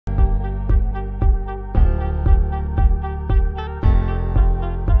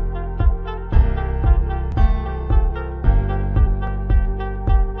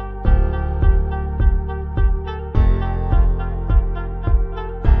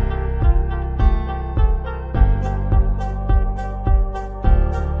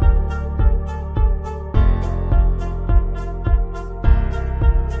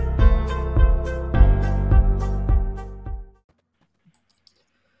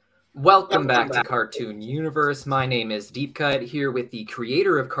Welcome back to Cartoon Universe. My name is Deepcut, here with the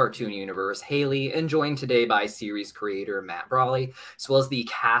creator of Cartoon Universe, Hailey, and joined today by series creator Matt Brawley, as well as the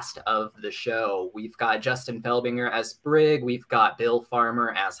cast of the show. We've got Justin Felbinger as Sprigg, we've got Bill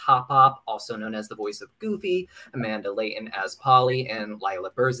Farmer as Hop Hop, also known as the voice of Goofy, Amanda Leighton as Polly, and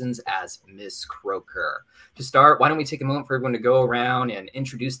Laila Berzins as Miss Croaker. To start, why don't we take a moment for everyone to go around and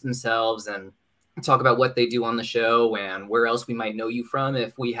introduce themselves and talk about what they do on the show and where else we might know you from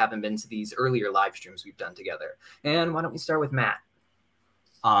if we haven't been to these earlier live streams we've done together. And why don't we start with Matt?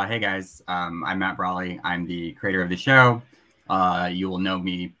 Hey guys, I'm Matt Brawley. I'm the creator of the show. You will know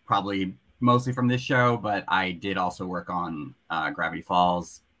me probably mostly from this show, but I did also work on Gravity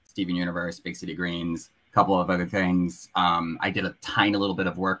Falls, Steven Universe, Big City Greens, a couple of other things. I did a tiny little bit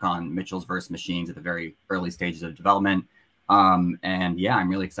of work on Mitchell's vs. Machines at the very early stages of development. And yeah, I'm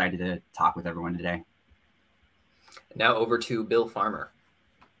really excited to talk with everyone today. Now over to Bill Farmer.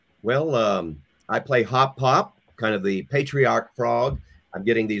 Well, I play Hop Pop, kind of the patriarch frog. I'm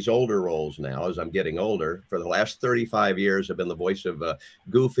getting these older roles now as I'm getting older. For the last 35 years, I've been the voice of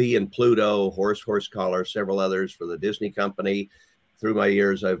Goofy and Pluto, Horse Collar, several others for the Disney company. Through my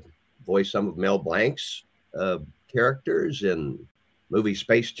years, I've voiced some of Mel Blanc's characters in movie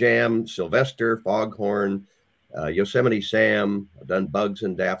Space Jam, Sylvester, Foghorn, Yosemite Sam. I've done Bugs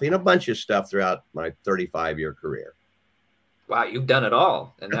and Daffy and a bunch of stuff throughout my 35-year career. Wow, you've done it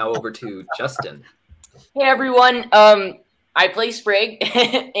all. And now over to Justin. Hey everyone, I play Sprigg,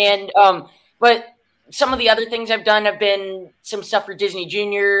 and but some of the other things I've done have been some stuff for Disney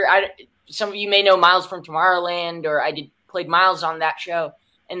Junior. Some of you may know Miles from Tomorrowland, or I played Miles on that show,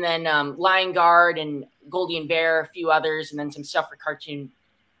 and then Lion Guard and Goldie and Bear, a few others, and then some stuff for Cartoon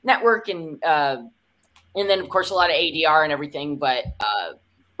Network, and then of course a lot of ADR and everything. But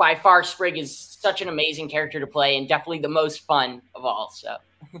by far, Sprigg is such an amazing character to play, and definitely the most fun of all. So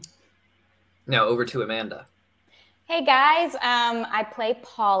now over to Amanda. Hey guys, I play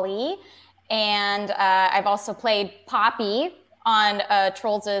Polly, and I've also played Poppy on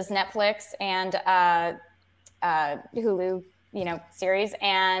Trolls' Netflix and Hulu, series.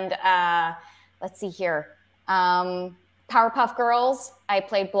 And let's see here, Powerpuff Girls. I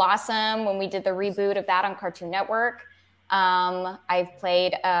played Blossom when we did the reboot of that on Cartoon Network. I've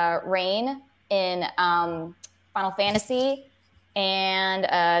played Rain in Final Fantasy,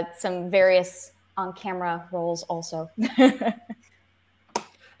 and some various on-camera roles also.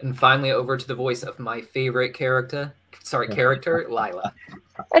 And finally, over to the voice of my favorite character, Laila.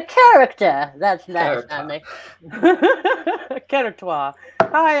 A character. That's nice, Andy. Character.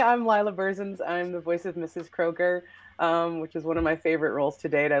 Hi, I'm Laila Berzins. I'm the voice of Mrs. Croaker, which is one of my favorite roles to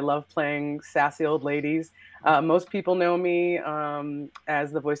date. I love playing sassy old ladies. Most people know me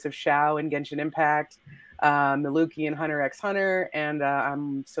as the voice of Shao in Genshin Impact, Miluki in Hunter x Hunter, and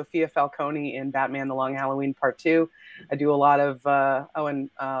I'm Sophia Falcone in Batman The Long Halloween Part 2. I do a lot of,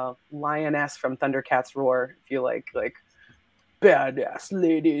 Lioness from Thundercats Roar, if you like badass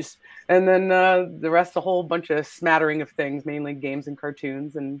ladies. And then the rest, a whole bunch of smattering of things, mainly games and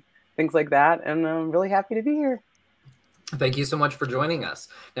cartoons and things like that. And I'm really happy to be here. Thank you so much for joining us.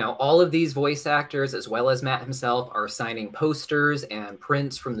 Now, all of these voice actors, as well as Matt himself, are signing posters and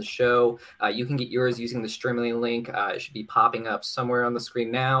prints from the show. You can get yours using the Streamily link. It should be popping up somewhere on the screen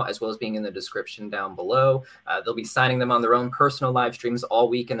now, as well as being in the description down below. They'll be signing them on their own personal live streams all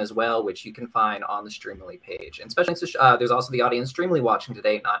weekend as well, which you can find on the Streamily page. And especially since there's also the audience Streamily watching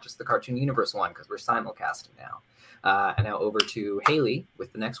today, not just the Cartoon Universe one, because we're simulcasting now. And now over to Hailey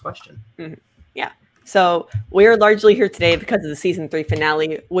with the next question. Yeah. So we're largely here today because of the season 3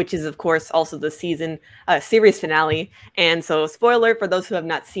 finale, which is, of course, also the series finale. And so, spoiler for those who have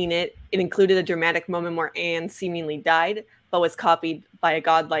not seen it, it included a dramatic moment where Anne seemingly died, but was copied by a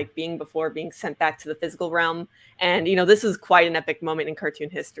godlike being before being sent back to the physical realm. And, this is quite an epic moment in cartoon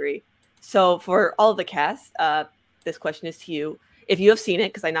history. So for all of the cast, this question is to you. If you have seen it,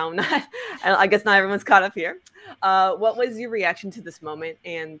 because I know I'm not, I guess not everyone's caught up here. What was your reaction to this moment?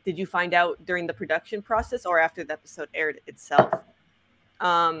 And did you find out during the production process or after the episode aired itself?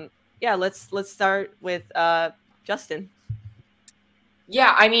 Yeah, let's start with Justin.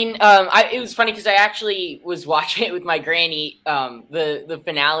 Yeah, I mean, it was funny because I actually was watching it with my granny, the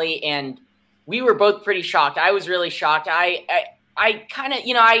finale, and we were both pretty shocked. I was really shocked. I kind of,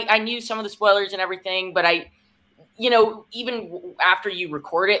 I knew some of the spoilers and everything, but even after you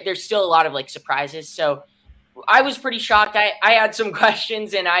record it, there's still a lot of surprises. So I was pretty shocked. I had some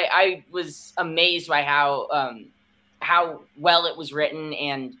questions, and I was amazed by how well it was written,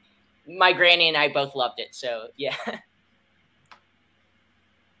 and my granny and I both loved it. So yeah.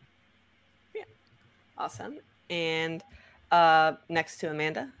 Yeah. Awesome. And next to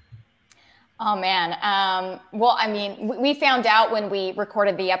Amanda. Oh man. Well, I mean, we found out when we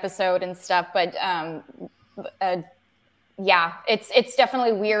recorded the episode and stuff, but yeah, it's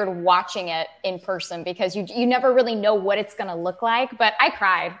definitely weird watching it in person because you never really know what it's gonna look like. But I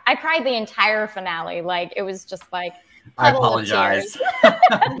cried the entire finale. Like it was just like I apologize. No,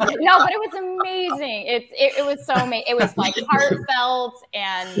 but it was amazing. It was so amazing. It was like heartfelt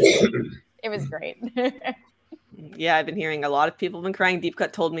and it was great. Yeah, I've been hearing a lot of people have been crying.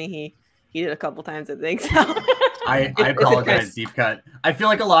 Deepcut told me he did a couple times, I think. So. I apologize, Deepcut. I feel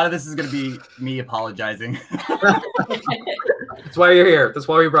like a lot of this is going to be me apologizing. That's why you're here. That's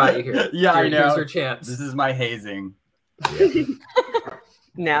why we brought you here. Yeah, I know. Here's your chance. This is my hazing.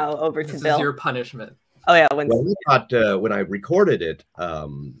 Now over to this Bill. Is your punishment. Oh yeah. Well, we thought when I recorded it,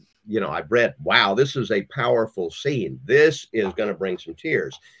 you know, I read, wow, this is a powerful scene. This is going to bring some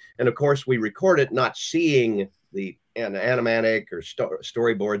tears. And of course, we record it not seeing an animatic or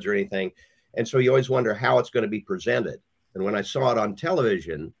storyboards or anything. And so you always wonder how it's going to be presented. And when I saw it on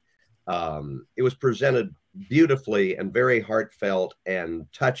television, it was presented beautifully and very heartfelt and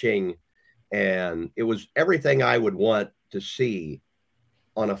touching. And it was everything I would want to see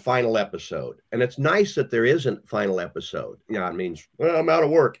on a final episode. And it's nice that there isn't final episode. Yeah, it means, well, I'm out of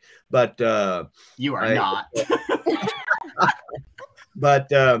work. But you are not.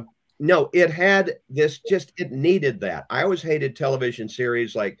 But no, it had this it needed that. I always hated television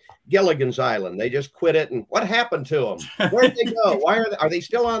series like Gilligan's Island. They just quit it. And what happened to them? Where'd they go? Why are they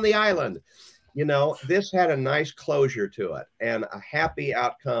still on the island? You know, this had a nice closure to it and a happy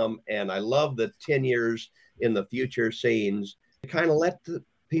outcome. And I love the 10 years in the future scenes to kind of let the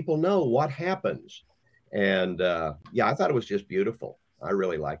people know what happens. And yeah, I thought it was just beautiful. I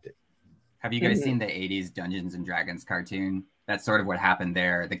really liked it. Have you guys seen the 80s Dungeons and Dragons cartoon? That's sort of what happened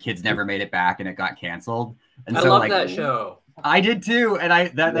there. The kids never made it back and it got canceled. And I so love like that show. I did too.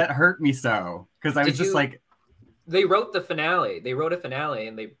 And that hurt me so because I was just like, they wrote the finale. They wrote a finale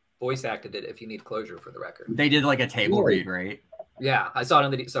and they voice acted it. If you need closure for the record, they did like a table read, right? Yeah, I saw it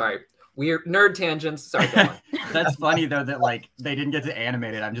on the. Sorry, weird nerd tangents. Sorry, go on. That's funny though that like they didn't get to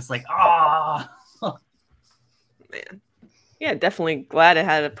animate it. I'm just like, ah, man. Yeah, definitely glad it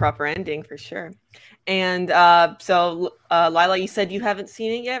had a proper ending for sure. And so, Laila, you said you haven't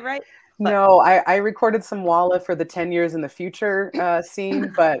seen it yet, right? No, I recorded some Walla for the 10 years in the future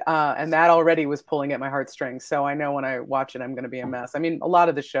scene, but and that already was pulling at my heartstrings. So I know when I watch it, I'm going to be a mess. I mean, a lot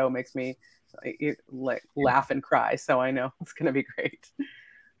of the show makes me like laugh and cry, so I know it's going to be great.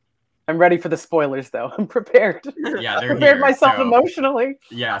 I'm ready for the spoilers, though. I'm prepared. Yeah, they're prepared here, myself so... emotionally.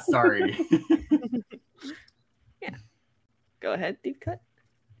 Yeah, sorry. Yeah, go ahead, Deepcut.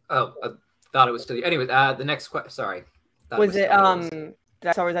 Oh, I thought it was still. Anyway, the next question. Sorry. Was it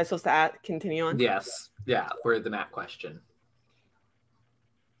was I supposed to continue on? Yes. Yeah, for the Matt question.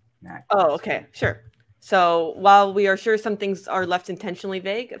 Oh, okay, sure. So while we are sure some things are left intentionally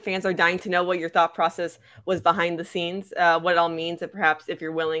vague, fans are dying to know what your thought process was behind the scenes, what it all means, and perhaps if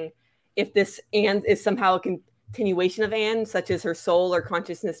you're willing, if this Anne is somehow a continuation of Anne, such as her soul or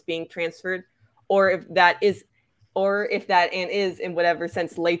consciousness being transferred, or if that Anne is in whatever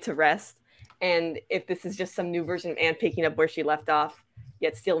sense laid to rest, and if this is just some new version of Anne picking up where she left off,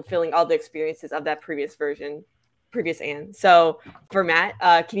 yet still feeling all the experiences of that previous Anne. So for Matt,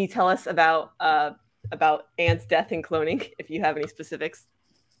 can you tell us about Anne's death and cloning, if you have any specifics?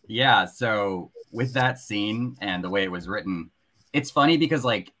 Yeah, so with that scene and the way it was written, it's funny because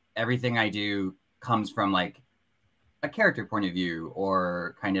like everything I do comes from like a character point of view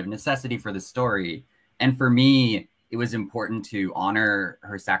or kind of necessity for the story. And for me, it was important to honor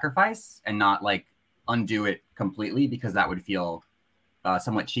her sacrifice and not like undo it completely because that would feel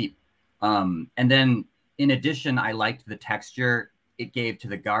somewhat cheap. And then in addition, I liked the texture it gave to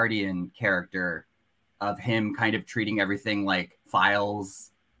the Guardian character of him kind of treating everything like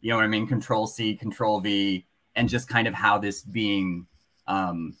files, you know what I mean? Control C, Control V, and just kind of how this being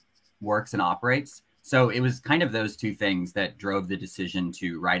works and operates. So it was kind of those two things that drove the decision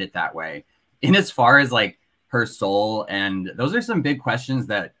to write it that way. In as far as like her soul, and those are some big questions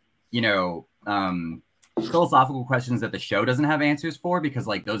that, you know, philosophical questions that the show doesn't have answers for because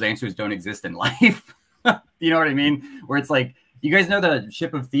like those answers don't exist in life. You know what I mean? Where it's like, you guys know the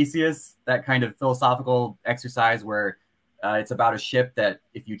ship of Theseus, that kind of philosophical exercise where it's about a ship that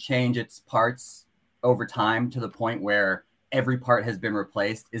if you change its parts over time to the point where every part has been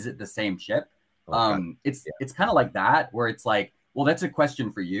replaced, is it the same ship? Okay. It's kind of like that, where it's like, well, that's a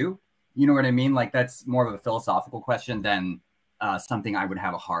question for you. You know what I mean? Like that's more of a philosophical question than something I would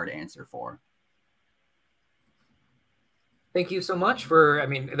have a hard answer for. Thank you so much for, I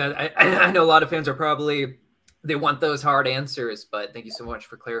mean, I know a lot of fans are probably They want those hard answers, but thank you so much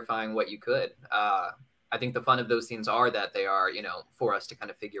for clarifying what you could. I think the fun of those scenes are that they are, you know, for us to kind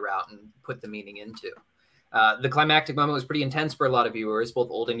of figure out and put the meaning into. The climactic moment was pretty intense for a lot of viewers, both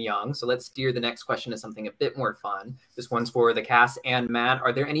old and young. So let's steer the next question to something a bit more fun. This one's for the cast and Matt.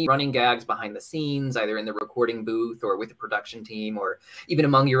 Are there any running gags behind the scenes, either in the recording booth or with the production team, or even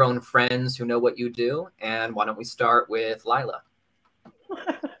among your own friends who know what you do? And why don't we start with Laila?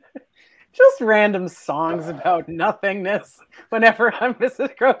 Just random songs about nothingness whenever I'm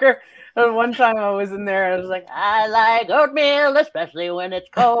Mrs. Croaker. And one time I was in there and I was like, I like oatmeal, especially when it's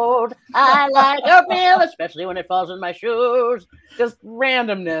cold. I like oatmeal, especially when it falls in my shoes. Just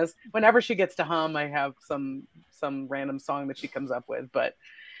randomness. Whenever she gets to hum, I have some random song that she comes up with. But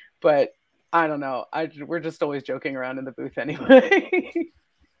I don't know. We're just always joking around in the booth anyway.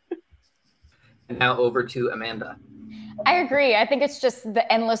 And now over to Amanda. I agree. I think it's just the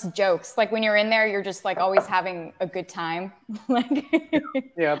endless jokes. Like when you're in there, you're just like always having a good time. Like,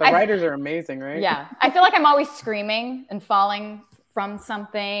 yeah, the writers are amazing, right? Yeah. I feel like I'm always screaming and falling from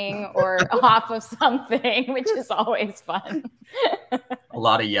something or off of something, which is always fun. A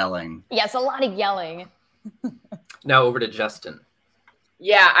lot of yelling. Yes, a lot of yelling. Now over to Justin.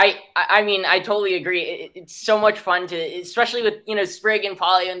 Yeah, I mean, I totally agree. It's so much fun to, especially with, you know, Sprigg and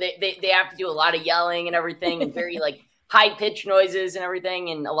Polly, and they have to do a lot of yelling and everything, and very like high pitched noises and everything,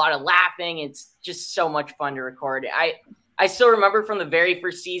 and a lot of laughing. It's just so much fun to record. I still remember from the very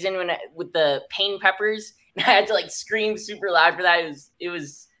first season when with the pain peppers, I had to like scream super loud for that. It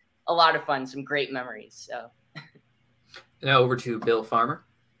was a lot of fun, some great memories. So now over to Bill Farmer.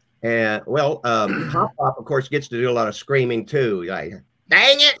 And well, Pop Pop of course gets to do a lot of screaming too. Like,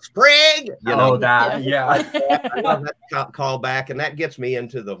 dang it, Sprigg! You know, that, yeah. I love that call back, and that gets me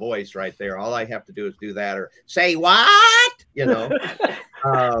into the voice right there. All I have to do is do that or say what, you know.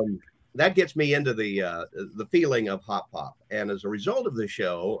 That gets me into the feeling of Hop Pop. And as a result of the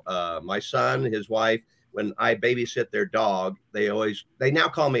show, my son, his wife, when I babysit their dog, they now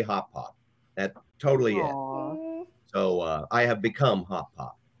call me Hop Pop. That totally is. So I have become Hop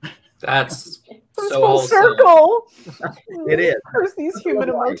Pop. That's so full awesome. circle. It is. There's these human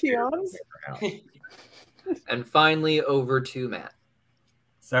emotions. And finally, over to Matt.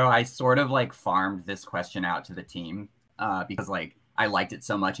 So I sort of like farmed this question out to the team because like I liked it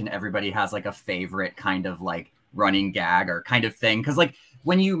so much, and everybody has like a favorite kind of like running gag or kind of thing. Because like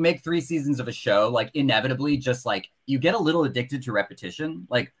when you make 3 seasons of a show, like inevitably just like you get a little addicted to repetition.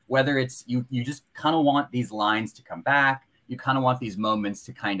 Like whether it's you just kind of want these lines to come back. You kind of want these moments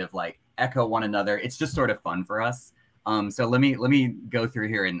to kind of like echo one another. It's just sort of fun for us. So let me go through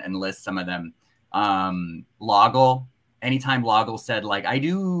here and list some of them. Loggle. Anytime Loggle said like I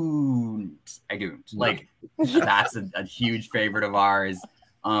do, like that's a huge favorite of ours.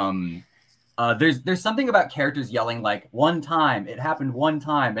 There's something about characters yelling like one time, it happened one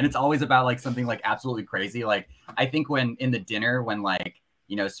time, and it's always about like something like absolutely crazy. Like I think when in the dinner when like,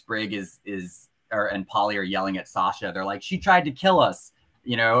 you know, Sprigg and Polly are yelling at Sasha, they're like, she tried to kill us,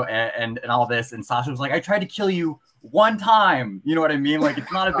 you know, and all this, and Sasha was like, I tried to kill you one time, you know what I mean? Like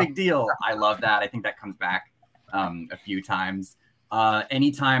it's not a big deal. I love that. I think that comes back a few times.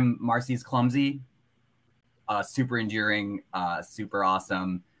 Anytime Marcy's clumsy, super endearing, super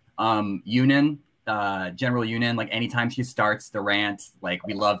awesome. Yunin, General Yunin, like anytime she starts the rant, like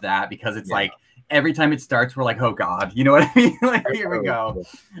we love that because it's like every time it starts, we're like, oh God, you know what I mean? Like here we go.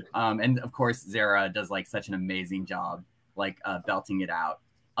 And of course, Zara does like such an amazing job, like belting it out.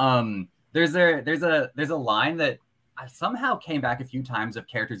 There's a line that I somehow came back a few times of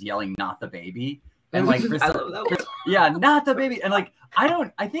characters yelling, "Not the baby," and like, yeah, not the baby, and like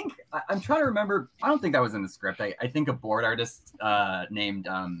I'm trying to remember. I don't think that was in the script. I think a board artist named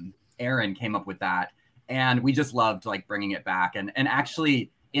Aaron came up with that, and we just loved like bringing it back. And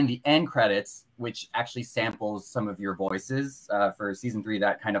actually in the end credits, which actually samples some of your voices for season 3,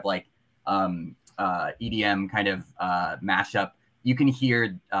 that kind of like EDM kind of mashup, you can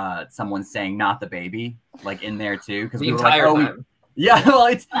hear someone saying "not the baby" like in there too, because we were like, oh, yeah, well,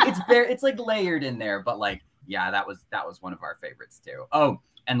 it's like layered in there, but like, yeah, that was one of our favorites too. Oh,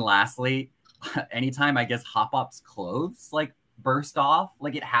 and lastly, anytime I guess Hop Pop's clothes like burst off,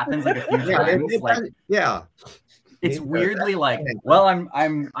 like it happens like a few times, yeah. It's weirdly like, well,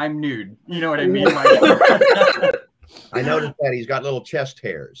 I'm nude. You know what I mean? Like, I noticed that he's got little chest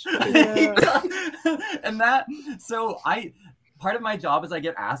hairs. And part of my job is I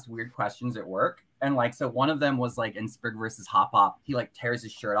get asked weird questions at work. And like, so one of them was like in Sprigg versus Hop Pop, he like tears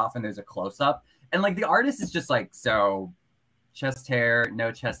his shirt off and there's a close up. And like the artist is just like, so chest hair,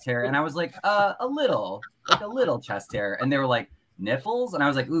 no chest hair. And I was like, a little chest hair. And they were like, nipples, and I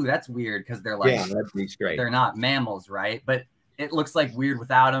was like, ooh, that's weird because they're like, yeah, that'd be straight. They're not mammals, right? But it looks like weird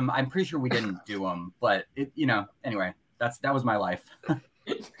without them. I'm pretty sure we didn't do them, but it, you know, anyway, that was my life.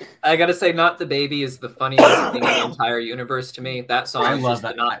 I gotta say, Not the Baby is the funniest thing in the entire universe to me. That song is just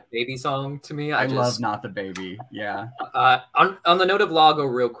the Not the Baby song to me. I love Not the Baby. Yeah. On the note of Lago,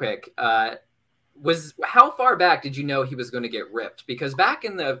 real quick, how far back did you know he was going to get ripped? Because back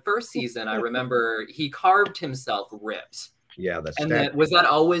in the first season, I remember he carved himself ripped. Yeah, that's and was that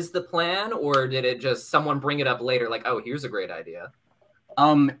always the plan, or did it just someone bring it up later? Like, oh, here's a great idea.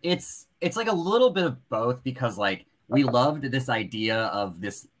 It's like a little bit of both, because like we loved this idea of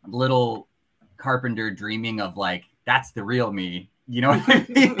this little carpenter dreaming of like, that's the real me, you know what I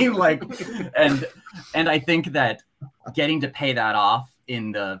mean? Like, and I think that getting to pay that off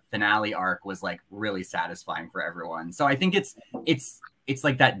in the finale arc was like really satisfying for everyone. So I think it's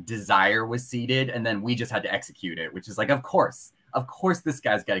like that desire was seeded, and then we just had to execute it, which is like, of course this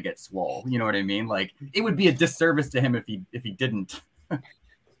guy's got to get swole. You know what I mean? Like, it would be a disservice to him if he didn't.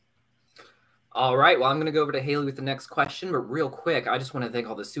 All right, well, I'm going to go over to Hailey with the next question, but real quick, I just want to thank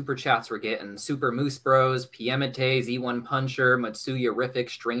all the super chats we're getting. Super Moose Bros, Piemete, Z1 Puncher, Matsuya Riffic,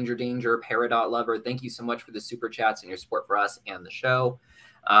 Stranger Danger, Peridot Lover. Thank you so much for the super chats and your support for us and the show.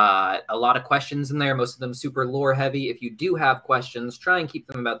 A lot of questions in there, most of them super lore heavy. If you do have questions, try and keep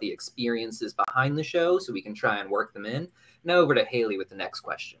them about the experiences behind the show so we can try and work them in. Now over to Hailey with the next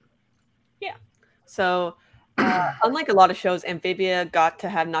question. Yeah. So unlike a lot of shows, Amphibia got to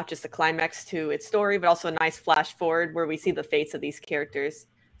have not just a climax to its story, but also a nice flash forward where we see the fates of these characters.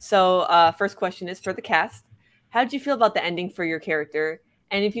 So first question is for the cast. How did you feel about the ending for your character?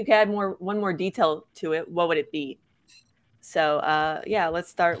 And if you could add one more detail to it, what would it be? So yeah, let's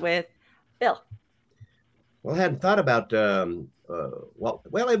start with Bill. Well, I hadn't thought about, well,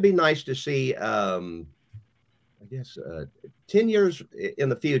 it'd be nice to see, I guess, 10 years in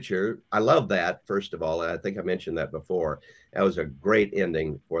the future. I love that, first of all. I think I mentioned that before. That was a great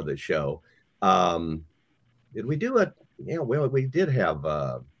ending for the show. Did we do it? Yeah, well, we did have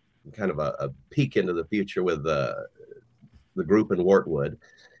kind of a peek into the future with the group in Wartwood.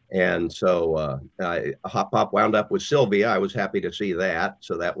 And so Hop Pop wound up with Sylvia. I was happy to see that.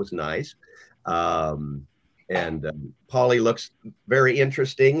 So that was nice. And Polly looks very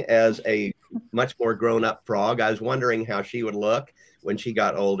interesting as a much more grown-up frog. I was wondering how she would look when she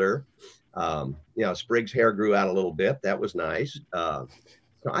got older. You know, Sprigg's hair grew out a little bit. That was nice. So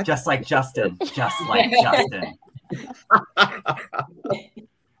just like Justin. Just like Justin.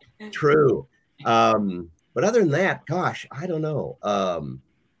 True. But other than that, gosh, I don't know.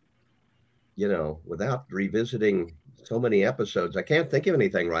 You know, without revisiting so many episodes, I can't think of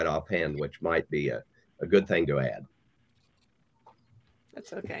anything right offhand, which might be a good thing to add.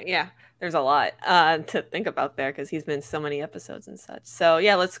 That's okay. Yeah, there's a lot to think about there because he's been so many episodes and such. So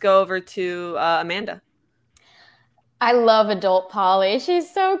yeah, let's go over to Amanda. I love adult Polly.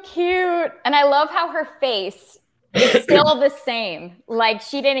 She's so cute. And I love how her face is still the same. Like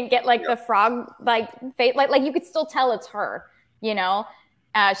she didn't get like the frog like face, like you could still tell it's her, you know?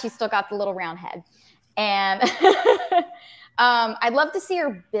 She's still got the little round head. And I'd love to see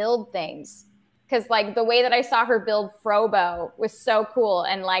her build things. Because like the way that I saw her build Frobo was so cool.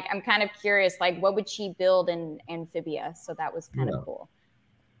 And like, I'm kind of curious, like what would she build in Amphibia? So that was kind of cool.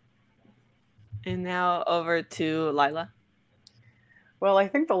 And now over to Laila. Well, I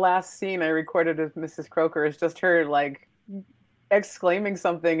think the last scene I recorded with Mrs. Croaker is just her like exclaiming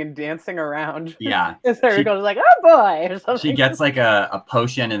something and dancing around. Yeah. She goes like, oh boy. Or something. She gets like a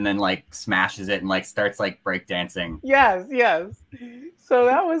potion and then like smashes it and like starts like breakdancing. Yes, yes. So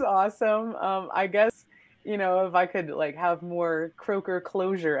that was awesome. I guess, you know, if I could like have more Croaker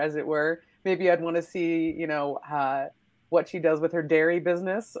closure, as it were, maybe I'd want to see, you know, what she does with her dairy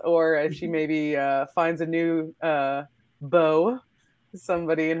business, or if she maybe finds a new beau,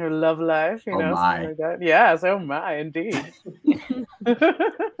 somebody in her love life, you know, something like that. Yes, oh my, indeed.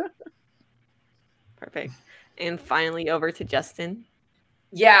 Perfect. And finally over to Justin.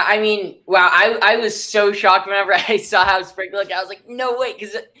 Yeah, I mean, wow, I was so shocked whenever I saw how Sprigg looked. I was like, no way,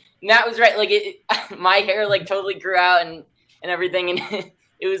 because Matt was right. Like, my hair like totally grew out and everything, and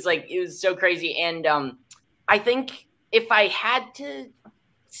it was so crazy. And I think if I had to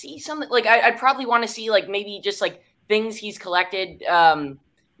see something, like I'd probably want to see like maybe just like things he's collected,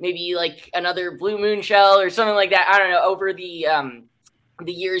 maybe like another blue moon shell or something like that. I don't know, over the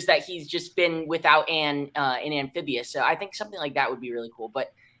years that he's just been without Anne in Amphibia. So I think something like that would be really cool.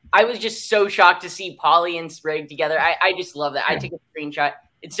 But I was just so shocked to see Polly and Sprigg together. I just love that. I took a screenshot.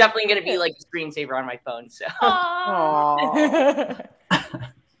 It's definitely going to be like a screensaver on my phone. So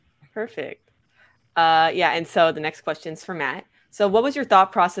perfect. Yeah. And so the next question's for Matt. So what was your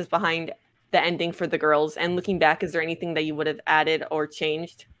thought process behind the ending for the girls? And looking back, is there anything that you would have added or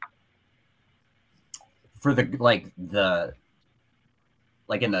changed? For the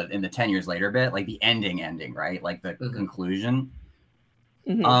in the 10 years later bit, like the ending, right? Like the conclusion.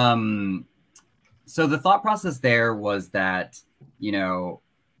 So the thought process there was that, you know,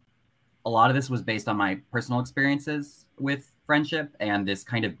 a lot of this was based on my personal experiences with friendship and this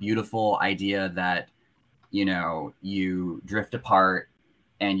kind of beautiful idea that, you know, you drift apart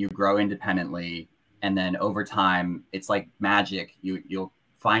and you grow independently. And then over time, it's like magic. You'll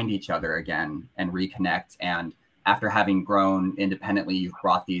find each other again and reconnect. And after having grown independently, you've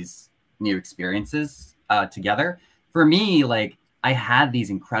brought these new experiences together. For me, like, I had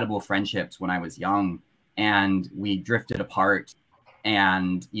these incredible friendships when I was young, and we drifted apart.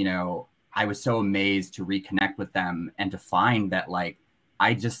 And, you know, I was so amazed to reconnect with them and to find that, like,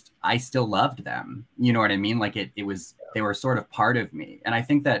 I still loved them. You know what I mean? Like they were sort of part of me. And I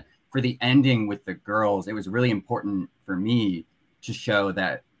think that for the ending with the girls, it was really important for me to show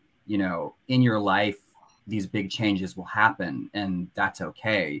that, you know, in your life, these big changes will happen, and that's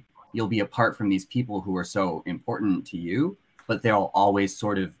okay. You'll be apart from these people who are so important to you, but they'll always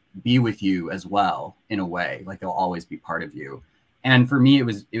sort of be with you as well, in a way. Like, they'll always be part of you. And for me, it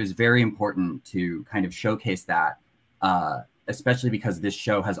was very important to kind of showcase that, especially because this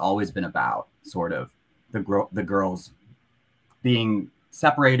show has always been about sort of the girls being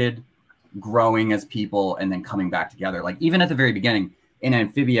separated, growing as people, and then coming back together. Like, even at the very beginning in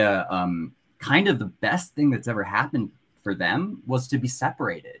Amphibia, kind of the best thing that's ever happened for them was to be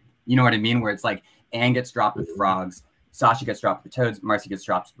separated. You know what I mean? Where it's like Anne gets dropped with frogs, Sasha gets dropped with the toads, Marcy gets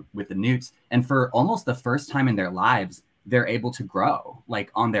dropped with the newts. And for almost the first time in their lives, they're able to grow, like,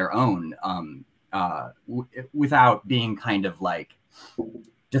 on their own, without being kind of like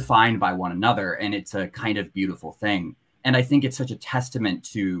defined by one another. And it's a kind of beautiful thing. And I think it's such a testament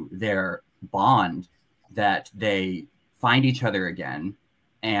to their bond that they find each other again.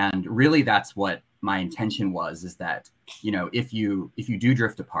 And really, that's what my intention was, is that, you know, if you do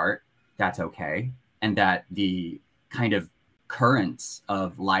drift apart, that's okay. And that the kind of currents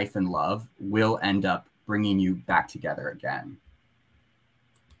of life and love will end up bringing you back together again.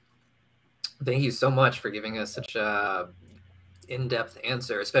 Thank you so much for giving us such a in-depth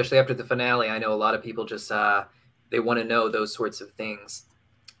answer, especially after the finale. I know a lot of people just, they want to know those sorts of things.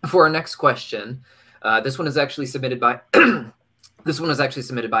 For our next question, this one is actually submitted by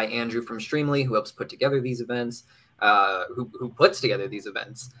Andrew from Streamly, who helps put together these events, who puts together these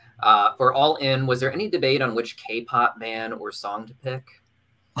events. For All In, was there any debate on which K-pop band or song to pick?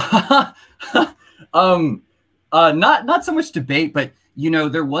 Not so much debate, but, you know,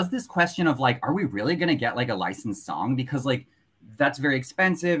 there was this question of, like, are we really going to get, like, a licensed song? Because, like, that's very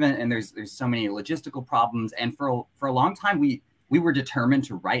expensive, and there's so many logistical problems. And for a long time, we were determined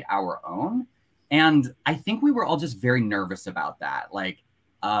to write our own. And I think we were all just very nervous about that. Like,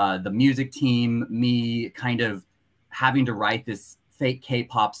 the music team, me kind of having to write this fake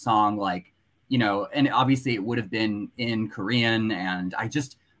K-pop song, like, you know, and obviously it would have been in Korean. And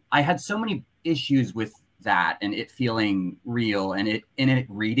I had so many issues with that, and it feeling real, and it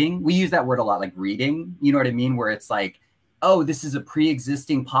reading. We use that word a lot, like reading, you know what I mean? Where it's like, oh, this is a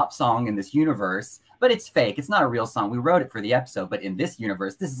pre-existing pop song in this universe, but it's fake. It's not a real song. We wrote it for the episode, but in this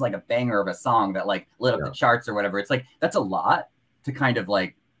universe, this is like a banger of a song that, like, lit up the charts or whatever. It's like, that's a lot to kind of,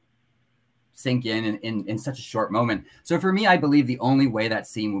 like, sink in such a short moment. So for me, I believe the only way that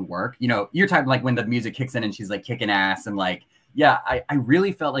scene would work, you know, you're talking like when the music kicks in and she's like kicking ass, and like, yeah, I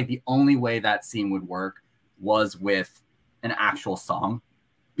really felt like the only way that scene would work was with an actual song,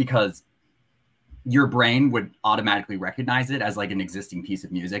 because your brain would automatically recognize it as, like, an existing piece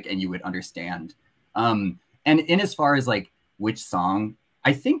of music, and you would understand. And in as far as, like, which song,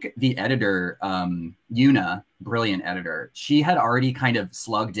 I think the editor, Yuna, brilliant editor, she had already kind of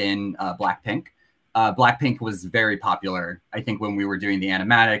slugged in Blackpink. Blackpink was very popular, I think, when we were doing the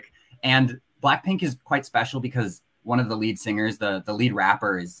animatic. And Blackpink is quite special because one of the lead singers, the lead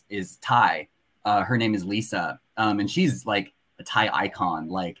rapper, is Thai. Her name is Lisa. And she's, like, a Thai icon.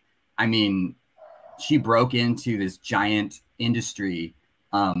 Like, I mean, she broke into this giant industry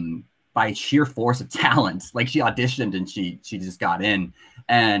by sheer force of talent. Like, she auditioned and she just got in.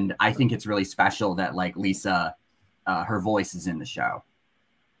 And I think it's really special that, like, Lisa, her voice is in the show.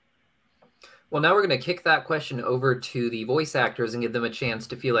 Well, now we're going to kick that question over to the voice actors and give them a chance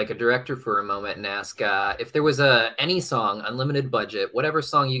to feel like a director for a moment and ask if there was any song, unlimited budget, whatever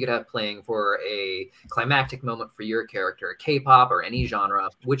song you could have playing for a climactic moment for your character, K-pop or any genre,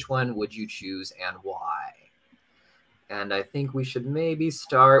 which one would you choose and why? And I think we should maybe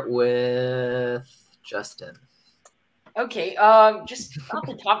start with Justin. Okay, just off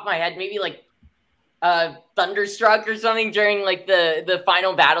the top of my head, maybe like Thunderstruck or something during like the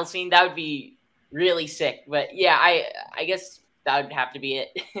final battle scene. That would be really sick. But yeah, I guess that would have to be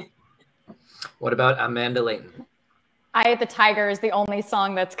it. What about Amanda Leighton? Eye of the Tiger is the only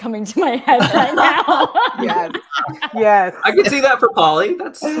song that's coming to my head right now. Yes. Yes. I could see that for Polly.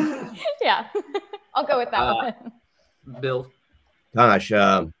 That's Yeah. I'll go with that one. Bill. Gosh,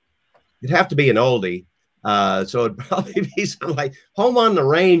 it'd have to be an oldie. So it'd probably be something like Home on the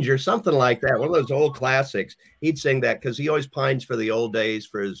Range or something like that. One of those old classics. He'd sing that because he always pines for the old days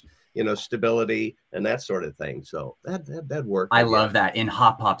for his, stability and that sort of thing. So that'd work. I love that. In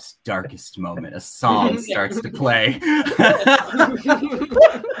Hop Pop's darkest moment, a song starts to play.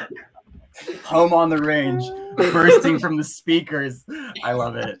 Home on the Range, bursting from the speakers. I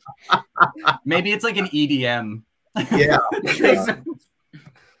love it. Maybe it's like an EDM. Yeah.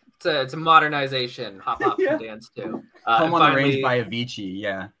 It's a modernization. Hop Hop can dance too. Home on the Range by Avicii.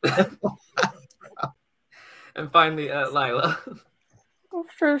 Yeah. And finally, Laila.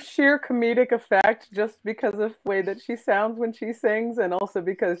 For sheer comedic effect, just because of the way that she sounds when she sings, and also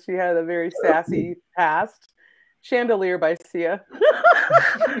because she had a very sassy past. Chandelier by Sia.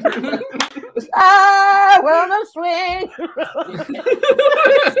 I wanna swing.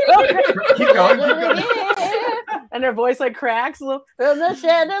 Keep going. And her voice like cracks a little. From the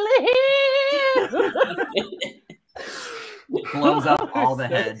chandelier. Blows up all the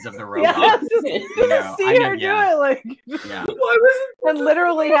heads of the robots. Yeah, see her do it, like, yeah. And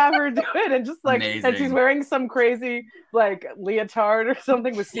literally have her do it, and just like, Amazing. And she's wearing some crazy like leotard or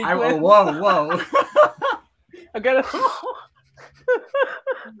something with sequins. Whoa. I got a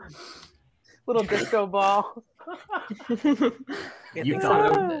little disco ball. You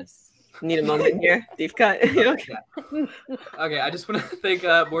thought of this. Need a moment here. Deepcut. Okay, I just want to thank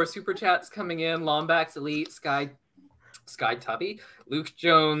more super chats coming in. Lombax Elite, Sky Tubby, Luke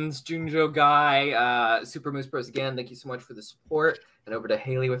Jones, Junjo Guy, Super Moose Bros again. Thank you so much for the support. And over to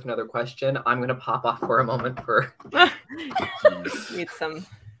Hailey with another question. I'm going to pop off for a moment for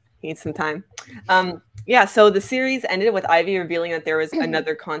need some time. Yeah, so the series ended with Ivy revealing that there was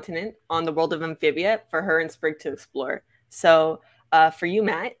another continent on the world of Amphibia for her and Sprigg to explore. So for you,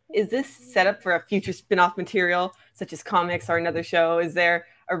 Matt, is this set up for a future spin-off material such as comics or another show? Is there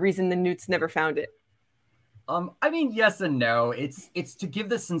a reason the Newts never found it? I mean, yes and no. It's to give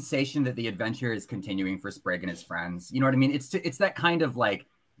the sensation that the adventure is continuing for Sprigg and his friends. You know what I mean? It's that kind of like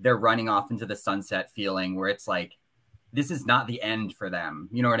they're running off into the sunset feeling where it's like this is not the end for them.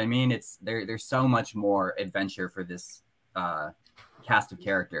 You know what I mean? It's there's so much more adventure for this cast of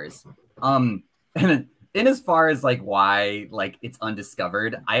characters. And in as far as like why like it's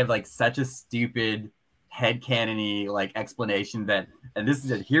undiscovered, I have like such a stupid headcanon-y like explanation that, and this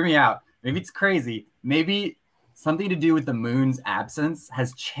is it, hear me out. Maybe it's crazy. Maybe something to do with the moon's absence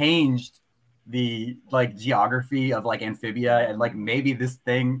has changed the like geography of like Amphibia, and like maybe this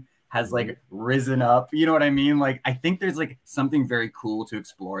thing has like risen up. You know what I mean? Like I think there's like something very cool to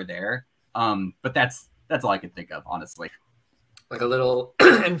explore there. But that's all I could think of, honestly. like a little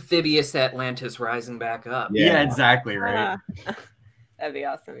amphibious Atlantis rising back up. Yeah, exactly right. That'd be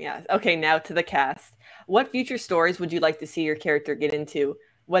awesome. Yeah. Okay, now to the cast. What future stories would you like to see your character get into?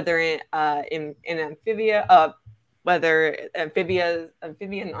 Whether in Amphibia, whether amphibian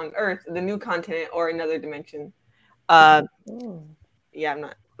on Earth, the new continent, or another dimension. Yeah, I'm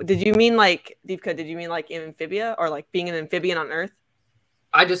not. Did you mean like Deepcut? Did you mean like in Amphibia, or like being an amphibian on Earth?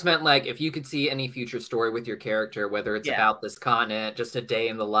 I just meant like if you could see any future story with your character, whether it's about this continent, just a day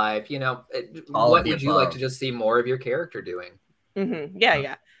in the life, what would you like to just see more of your character doing? Mm-hmm.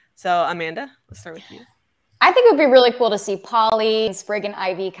 Yeah. So Amanda, let's start with you. I think it would be really cool to see Polly and Sprigg and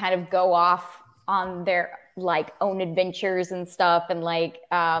Ivy kind of go off on their like own adventures and stuff. And like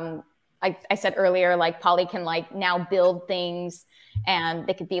I said earlier, like Polly can like now build things, and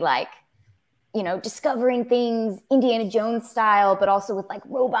they could be like, discovering things Indiana Jones style, but also with like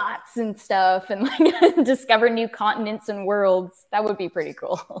robots and stuff, and like discover new continents and worlds. That would be pretty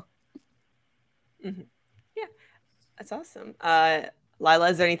cool. Mm-hmm. Yeah, that's awesome. Laila,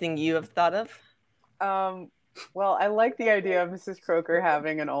 is there anything you have thought of? Well, I like the idea of Mrs. Croaker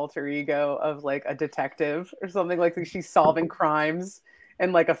having an alter ego of like a detective or something, like she's solving crimes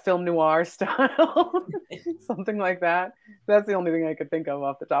in like a film noir style, something like that. That's the only thing I could think of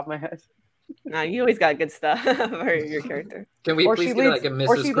off the top of my head. No, you always got good stuff for your character. Can we please get like a Mrs.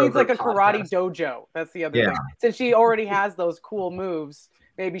 Or she leads like a karate podcast? dojo. That's the other thing. Since she already has those cool moves,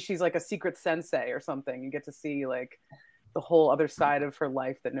 maybe she's like a secret sensei or something. You get to see like the whole other side of her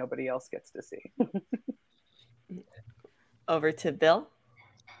life that nobody else gets to see. Over to Bill.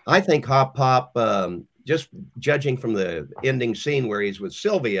 I think Hop Pop just judging from the ending scene where he's with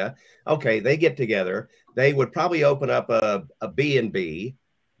Sylvia, okay, they get together. They would probably open up a B&B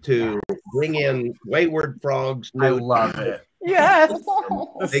to bring in wayward frogs. I love it. Yes.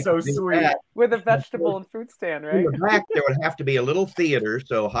 That's so sweet. With a vegetable and fruit stand, right? In the back, there would have to be a little theater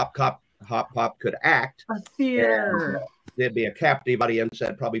so Hop Pop could act. A theater. There'd be a captive audience.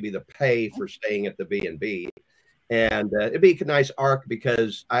 That'd probably be the pay for staying at the B&B. And it'd be a nice arc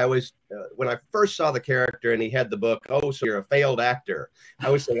because I always, when I first saw the character and he had the book, oh, so you're a failed actor, I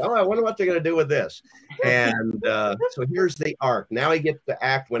was thinking, oh, I wonder what they're going to do with this. And so here's the arc. Now he gets to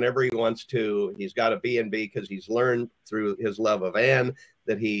act whenever he wants to. He's got a B&B because he's learned through his love of Anne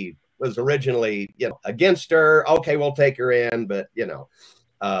that he was originally, against her. Okay, we'll take her in. But,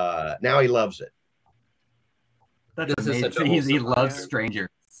 now he loves it. That's amazing. He loves strangers.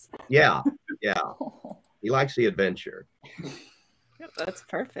 Yeah, yeah. He likes the adventure. That's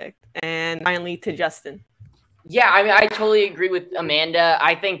perfect. And finally to Justin. Yeah, I mean, I totally agree with Amanda.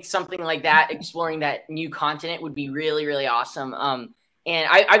 I think something like that, exploring that new continent, would be really, really awesome. And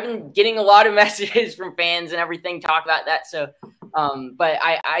I've been getting a lot of messages from fans and everything talk about that. So, but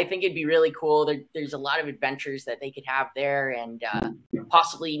I think it'd be really cool. There's a lot of adventures that they could have there, and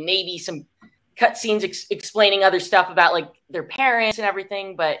possibly maybe some cutscenes explaining other stuff about like their parents and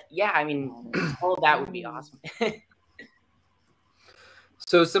everything. But yeah, I mean, all of that would be awesome.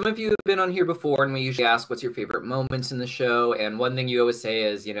 So some of you have been on here before, and we usually ask what's your favorite moments in the show. And one thing you always say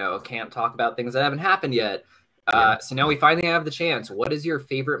is, can't talk about things that haven't happened yet. So now we finally have the chance. What is your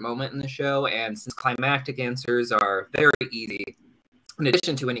favorite moment in the show? And since climactic answers are very easy, in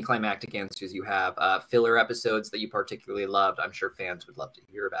addition to any climactic answers you have, filler episodes that you particularly loved, I'm sure fans would love to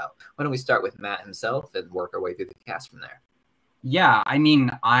hear about. Why don't we start with Matt himself and work our way through the cast from there? Yeah, I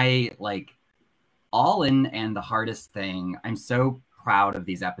mean, I like All In and The Hardest Thing. I'm so proud of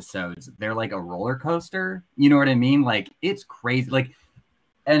these episodes. They're like a roller coaster. You know what I mean? Like, it's crazy. Like,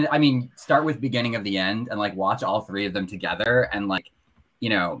 and I mean, start with beginning of the end and like watch all three of them together. And like,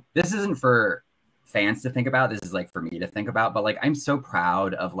 this isn't for fans to think about, this is like for me to think about, but like I'm so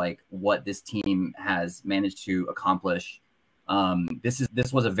proud of like what this team has managed to accomplish.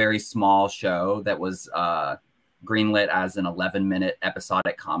 This was a very small show that was greenlit as an 11-minute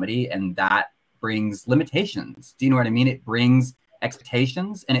episodic comedy, and that brings limitations. Do you know what I mean? It brings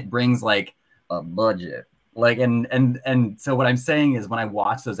expectations, and it brings like a budget. Like and so what I'm saying is when I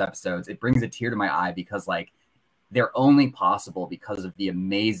watch those episodes, it brings a tear to my eye because like they're only possible because of the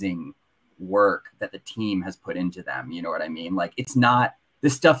amazing work that the team has put into them. You know what I mean? Like, it's not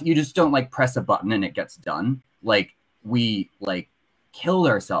this stuff you just don't like press a button and it gets done. Like, we like killed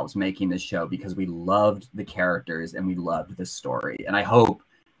ourselves making this show because we loved the characters and we loved the story. And I hope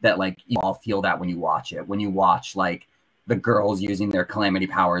that like you all feel that when you watch it, when you watch like the girls using their calamity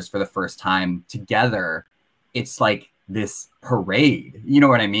powers for the first time together. It's like this parade, you know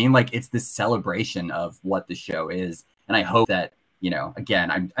what I mean? Like, it's this celebration of what the show is. And I hope that,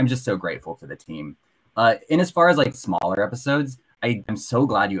 again, I'm just so grateful to the team. And as far as like smaller episodes, I'm so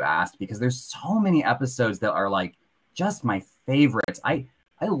glad you asked because there's so many episodes that are like just my favorites. I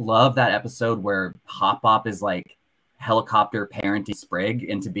love that episode where Hop Pop is like helicopter parenting Sprigg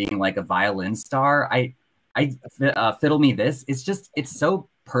into being like a violin star. Fiddle Me This. It's so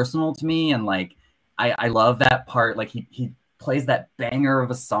personal to me. And like, I love that part. Like he plays that banger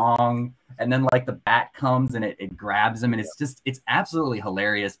of a song, and then like the bat comes and it grabs him, and it's absolutely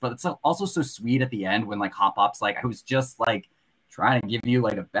hilarious. But it's also so sweet at the end when like Hop Pop's like, I was just like trying to give you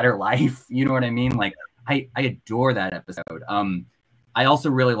like a better life. You know what I mean? Like I adore that episode. I also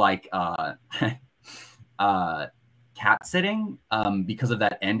really like cat sitting because of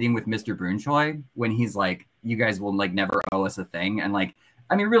that ending with Mr. Brunchoy when he's like, you guys will like never owe us a thing. And like,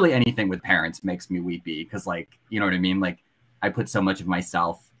 I mean, really anything with parents makes me weepy because like, you know what I mean? Like, I put so much of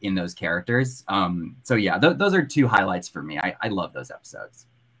myself in those characters. So yeah, those are two highlights for me. I love those episodes.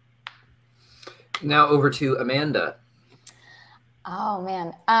 Now over to Amanda. Oh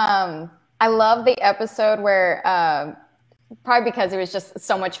man. I love the episode where, probably because it was just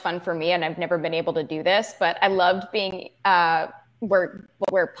so much fun for me and I've never been able to do this, but I loved being,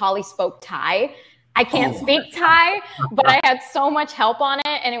 where Polly spoke Thai. I can't speak Thai, but I had so much help on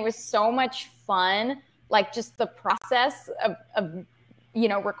it and it was so much fun. Like just the process of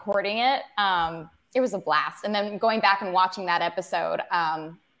recording it. It was a blast. And then going back and watching that episode,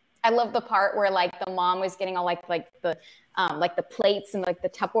 I love the part where like the mom was getting all like the plates and like the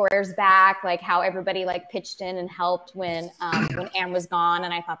Tupperwares back, like how everybody like pitched in and helped when Anne was gone.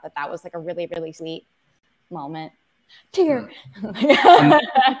 And I thought that was like a really, really sweet moment. Tear.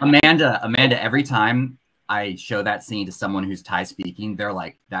 Amanda, every time I show that scene to someone who's Thai speaking, they're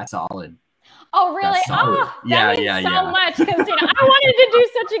like, that's solid. Oh, really? Oh, that means so much because I wanted to do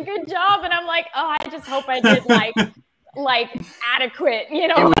such a good job, and I'm like, oh, I just hope I did like adequate.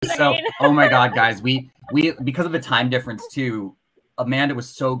 It was so. Oh my God, guys, we because of the time difference too. Amanda was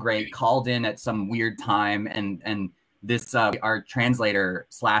so great. Called in at some weird time, and this our translator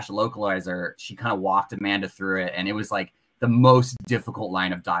 / localizer, she kind of walked Amanda through it, and it was like the most difficult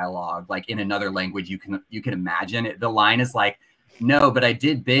line of dialogue, like in another language you can imagine. The line is like, no, but I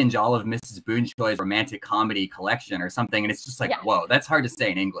did binge all of Mrs. Boonchoy's romantic comedy collection or something. And it's just like, whoa, that's hard to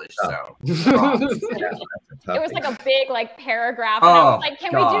say in English. So it was like a big like paragraph. And I was like,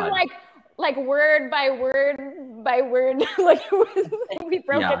 can we do like word by word by word? Like we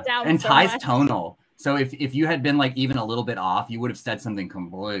broke it down. And so Ty's much. Tonal. So if you had been like even a little bit off, you would have said something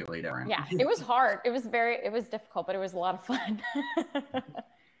completely different. Yeah, it was hard. It was difficult, but it was a lot of fun.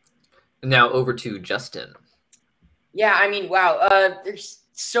 Now over to Justin. Yeah, I mean, wow. There's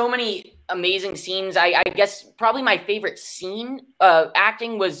so many amazing scenes. I guess probably my favorite scene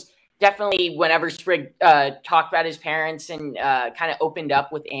acting was definitely whenever Sprigg talked about his parents and kind of opened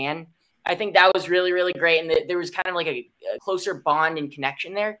up with Anne. I think that was really, really great. And there was kind of like a closer bond and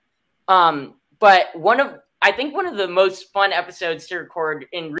connection there. But I think one of the most fun episodes to record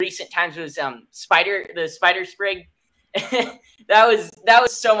in recent times was the Spider Sprigg. that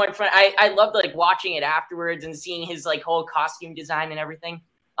was so much fun. I loved like watching it afterwards and seeing his like whole costume design and everything.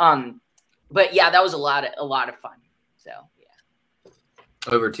 But yeah, that was a lot of fun. So yeah.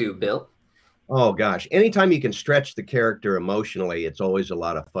 Over to Bill. Oh gosh, anytime you can stretch the character emotionally, it's always a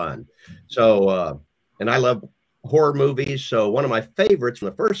lot of fun. So and I love horror movies. So one of my favorites from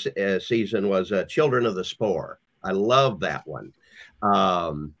the first season was Children of the Spore. I love that one.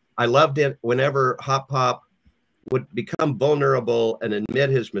 I loved it whenever Hop Pop would become vulnerable and admit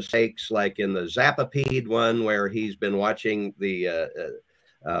his mistakes, like in the Zappapede one where he's been watching the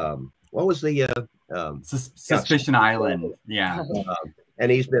what was the Suspicion Island. Yeah.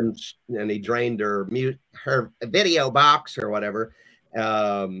 And he drained her video box or whatever.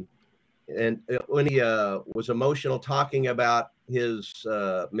 And when he was emotional talking about his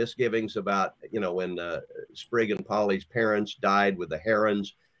misgivings about, when Sprigg and Polly's parents died with the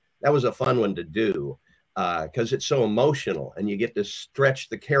herons, that was a fun one to do. Because it's so emotional and you get to stretch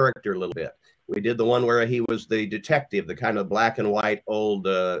the character a little bit. We did the one where he was the detective, the kind of black and white old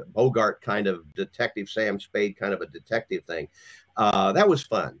Bogart kind of detective, Sam Spade kind of a detective thing. That was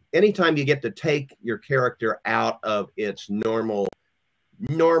fun. Anytime you get to take your character out of its normal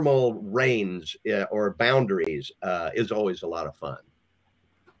reins or boundaries is always a lot of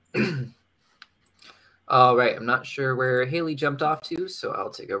fun. All right, I'm not sure where Hailey jumped off to, so I'll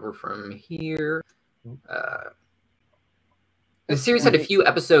take over from here. The series had a few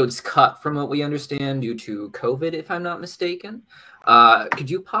episodes cut from what we understand due to COVID, if I'm not mistaken. Could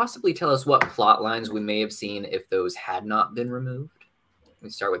you possibly tell us what plot lines we may have seen if those had not been removed? Let me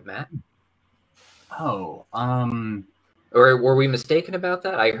start with Matt. Oh, or were we mistaken about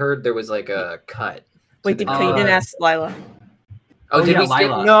that? I heard there was like a cut. Wait, you didn't ask Laila? Oh, did we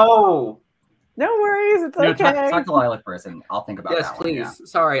Laila. No. No worries, it's okay. Talk to Laila first, and I'll think about yes, that please. one, yeah.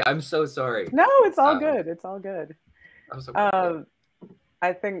 Sorry, I'm so sorry. No, it's all good. It's all good.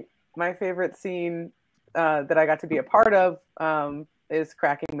 I think my favorite scene that I got to be a part of is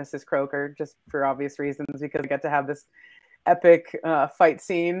cracking Mrs. Croaker, just for obvious reasons, because I got to have this epic fight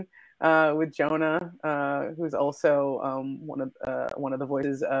scene with Jonah, who's also one of the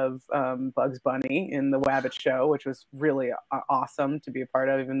voices of Bugs Bunny in the Wabbit show, which was really awesome to be a part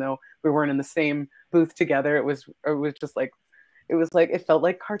of, even though we weren't in the same booth together. It was just like, it felt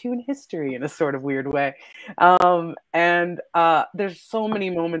like cartoon history in a sort of weird way. And there's so many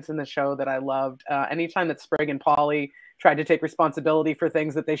moments in the show that I loved. Anytime that Sprigg and Polly tried to take responsibility for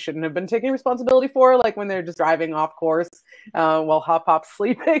things that they shouldn't have been taking responsibility for, like when they're just driving off course while Hop Pop's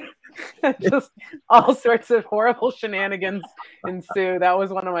sleeping. Just all sorts of horrible shenanigans ensue. That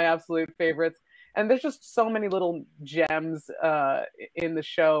was one of my absolute favorites. And there's just so many little gems in the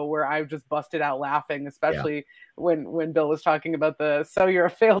show where I just busted out laughing, especially when Bill was talking about so you're a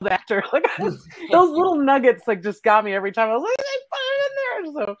failed actor. Like those little nuggets like just got me every time. I was like, they put it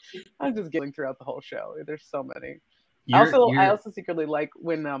in there. So I'm just giggling throughout the whole show. There's so many. I also secretly like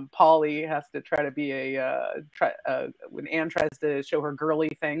when Polly has to try to be when Anne tries to show her girly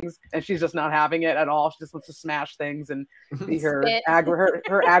things and she's just not having it at all. She just wants to smash things and be her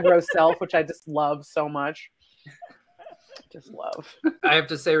aggro self, which I just love so much. Just love. I have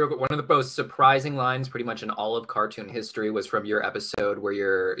to say, real quick, one of the most surprising lines pretty much in all of cartoon history was from your episode where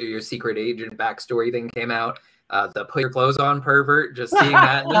your secret agent backstory thing came out. The put your clothes on pervert, just seeing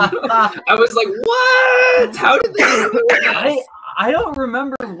that. I was like, what? How did they do that? I don't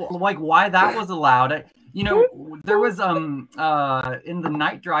remember like why that was allowed. You know, there was in the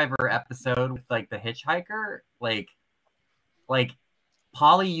Night Driver episode with like the hitchhiker, like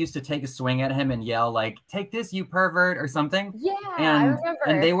Polly used to take a swing at him and yell like, "Take this, you pervert," or something. Yeah, and, I remember.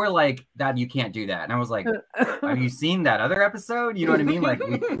 And they were like, "Dad, you can't do that." And I was like, "Have you seen that other episode?" You know what I mean? Like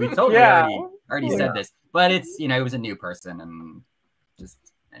we totally already said this, but it's, you know, it was a new person and just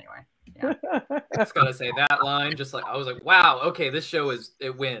anyway. Yeah. I was gonna say that line, just like I was like, wow, okay, this show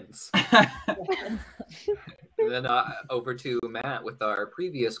it wins. And then over to Matt with our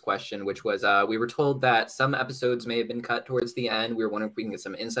previous question, which was we were told that some episodes may have been cut towards the end. We were wondering if we can get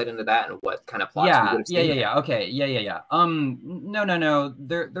some insight into that and what kind of plots we would have seen. Yeah. Okay. Yeah. No.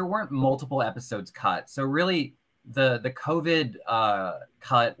 There weren't multiple episodes cut. So really the COVID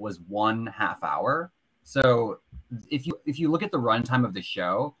cut was 1.5 hour. So if you look at the runtime of the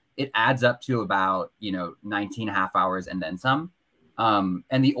show, it adds up to about, 19.5 hours and then some.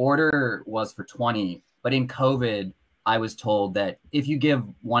 And the order was for 20. But in COVID, I was told that if you give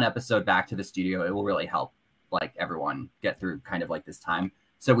one episode back to the studio, it will really help like everyone get through kind of like this time.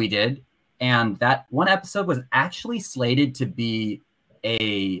 So we did. And that one episode was actually slated to be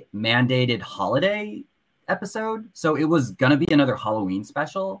a mandated holiday episode. So it was going to be another Halloween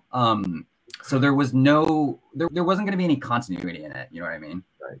special. So there was there wasn't going to be any continuity in it. You know what I mean?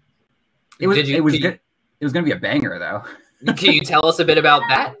 Right. It was good. It was going to be a banger though. Can you tell us a bit about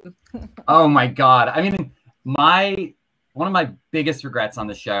that? Oh my God. I mean, one of my biggest regrets on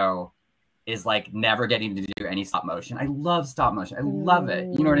the show is like never getting to do any stop motion. I love stop motion. I love it.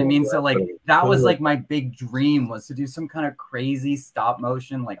 You know what I mean? So like that was like my big dream, was to do some kind of crazy stop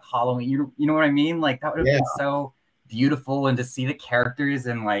motion, like Halloween. You know what I mean? Like that would have been so beautiful, and to see the characters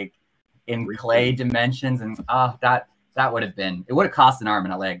in like in clay dimensions, and that would have been, it would have cost an arm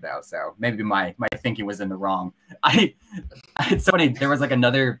and a leg though. So maybe my thinking was in the wrong. It's so funny. There was like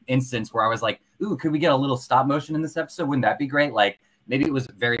another instance where I was like, ooh, could we get a little stop motion in this episode? Wouldn't that be great? Like maybe it was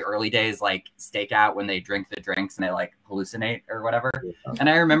very early days, like Stakeout, when they drink the drinks and they like hallucinate or whatever. Yeah. And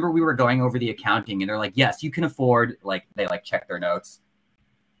I remember we were going over the accounting and they're like, yes, you can afford, like they like check their notes,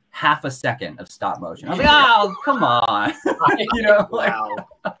 1/2 second of stop motion. I was like, oh, come on. Wow.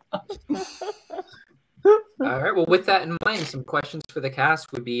 All right. Well, with that in mind, some questions for the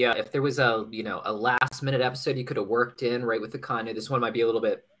cast would be if there was a last-minute episode you could have worked in right with the continuity. This one might be a little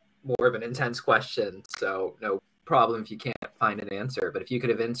bit more of an intense question, so no problem if you can't find an answer. But if you could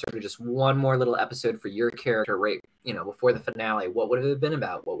have inserted just one more little episode for your character right, before the finale, what would it have been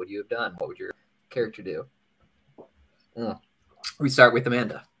about? What would you have done? What would your character do? We start with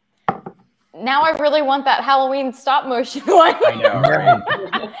Amanda. Now I really want that Halloween stop motion one. I know, right?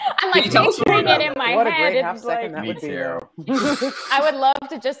 I'm like picturing it in my what a head. great half second that would be. I would love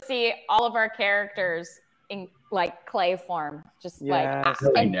to just see all of our characters in like clay form, just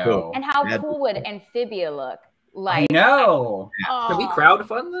and how cool would Amphibia look? Like, I know. Can we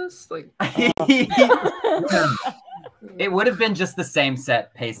crowdfund this? Like, it would have been just the same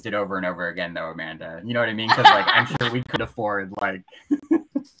set pasted over and over again, though, Amanda. You know what I mean? Because like I'm sure we could afford like.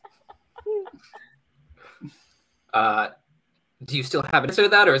 Do you still have an answer to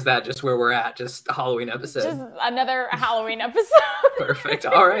that, or is that just where we're at? Just a Halloween episode? Just another Halloween episode. Perfect.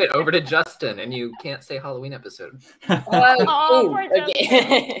 All right, over to Justin, and you can't say Halloween episode. I don't know.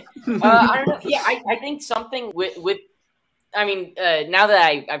 Yeah, I think something with I mean, now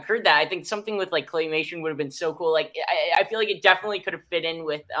that I've heard that, I think something with like claymation would have been so cool. Like, I feel like it definitely could have fit in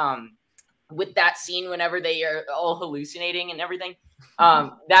with that scene whenever they are all hallucinating and everything.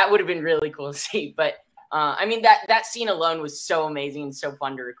 That would have been really cool to see. But I mean, that scene alone was so amazing and so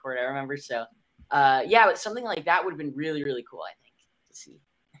fun to record, I remember. So yeah, but something like that would have been really, really cool, I think, to see.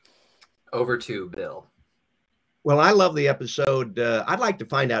 Over to Bill. Well, I love the episode. I'd like to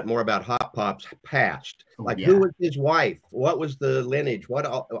find out more about Hop Pop's past. Like, who was his wife? What was the lineage? What,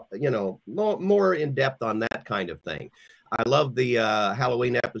 more in depth on that kind of thing. I love the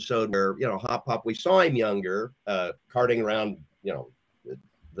Halloween episode where, Hop Pop, we saw him younger, carting around,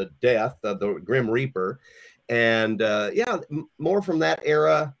 the death of the Grim Reaper. And more from that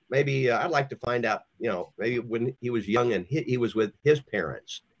era. Maybe I'd like to find out, maybe when he was young and he was with his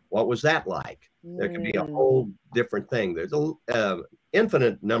parents. What was that like? There could be a whole different thing. There's an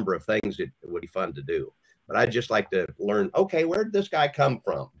infinite number of things that would be fun to do. But I'd just like to learn, okay, where did this guy come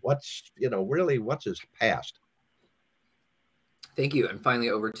from? What's, really, what's his past? Thank you. And finally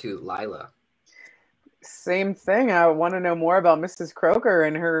over to Laila. Same thing. I want to know more about Mrs. Croaker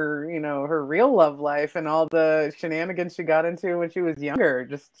and her, her real love life and all the shenanigans she got into when she was younger.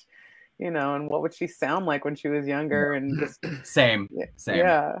 Just, and what would she sound like when she was younger? And just same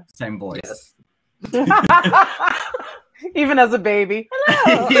voice. Yes. Even as a baby.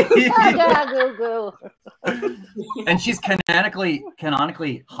 Hello. And she's canonically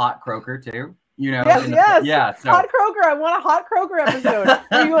hot Croaker too. You know, Yes. Yeah. So Hot Croaker. I want a Hot Croaker episode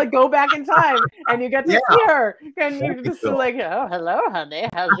where you like go back in time and you get to see her, and you just like, oh, hello, honey,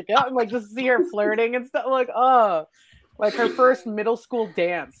 how's it going? Like just see her flirting and stuff. Like, oh, like her first middle school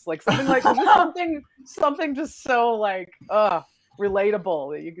dance, like something like something just so like,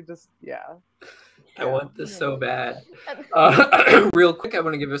 relatable that you could just, I want this so bad. Real quick, I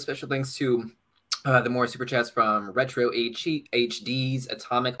want to give a special thanks to the more super chats from Retro HDs,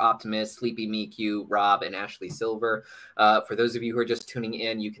 Atomic Optimist, Sleepy Miku, Rob, and Ashley Silver. For those of you who are just tuning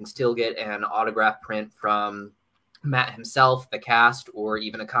in, you can still get an autograph print from Matt himself, the cast, or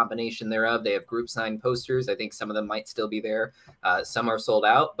even a combination thereof. They have group signed posters. I think some of them might still be there. Some are sold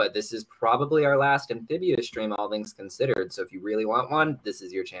out, but this is probably our last Amphibia stream, all things considered. So if you really want one, this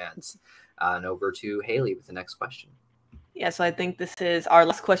is your chance. And over to Hailey with the next question. Yeah, so I think this is our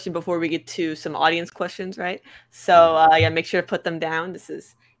last question before we get to some audience questions, right? So make sure to put them down. This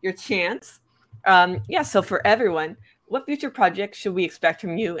is your chance. So for everyone, what future projects should we expect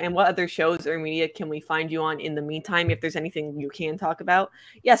from you, and what other shows or media can we find you on in the meantime, if there's anything you can talk about?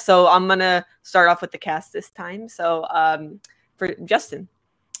 So I'm going to start off with the cast this time. So for Justin.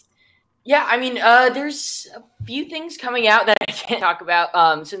 Yeah, I mean, there's a few things coming out that I can't talk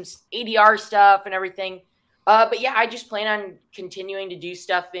about, some ADR stuff and everything. But yeah, I just plan on continuing to do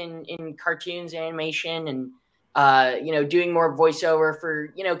stuff in cartoons, animation, and doing more voiceover for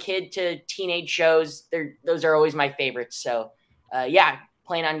kid to teenage shows. Those are always my favorites. So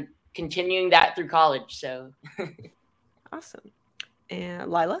plan on continuing that through college. So awesome. And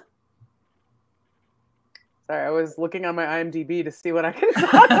Laila? Sorry, I was looking on my IMDb to see what I can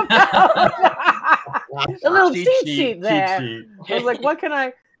talk about. A little cheat sheet there. I was like, what can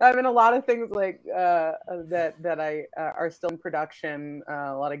I mean, a lot of things like that I are still in production,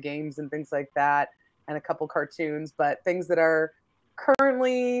 a lot of games and things like that, and a couple cartoons, but things that are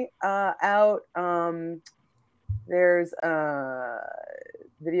currently out. There's a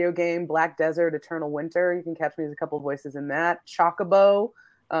video game, Black Desert Eternal Winter. You can catch me as a couple of voices in that. Chocobo,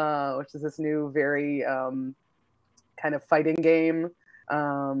 which is this new, very kind of fighting game.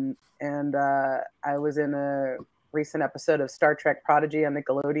 And I was in a recent episode of Star Trek Prodigy on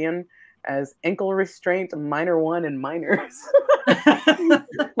Nickelodeon as ankle restraint minor 1 and minors.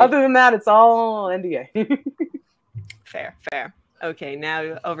 Other than that, it's all NDA. Fair. Okay,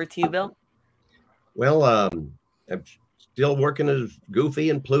 now over to you, Bill. Well, I'm still working as Goofy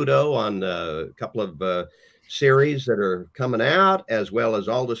and Pluto on a couple of series that are coming out, as well as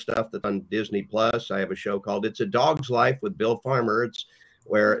all the stuff that's on Disney Plus. I have a show called It's a Dog's Life with Bill Farmer. It's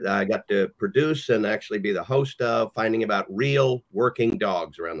where I got to produce and actually be the host of, finding about real working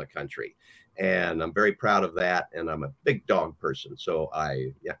dogs around the country. And I'm very proud of that. And I'm a big dog person. So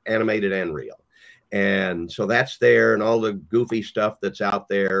animated and real. And so that's there, and all the goofy stuff that's out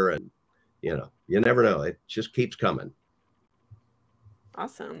there. And, you never know. It just keeps coming.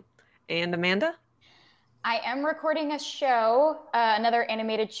 Awesome. And Amanda? I am recording a show, another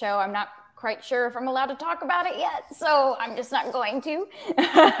animated show. I'm not quite sure if I'm allowed to talk about it yet, so I'm just not going to.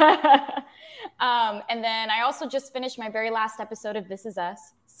 And then I also just finished my very last episode of This Is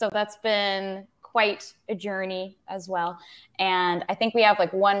Us, so that's been quite a journey as well. And I think we have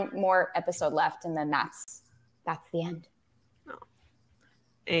like one more episode left, and then that's the end. Oh.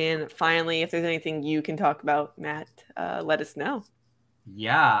 And finally, if there's anything you can talk about, Matt, let us know.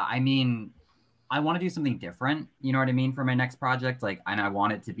 Yeah, I mean, I want to do something different, you know what I mean, for my next project. And I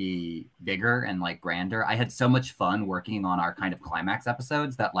want it to be bigger and grander. I had so much fun working on our kind of climax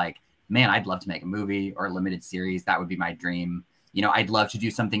episodes that man, I'd love to make a movie or a limited series. That would be my dream. I'd love to do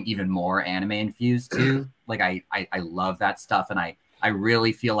something even more anime infused too. I love that stuff. And I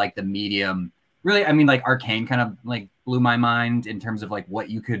really feel like the medium really, I mean, Arcane kind of blew my mind in terms of what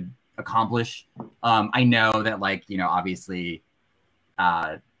you could accomplish. I know that obviously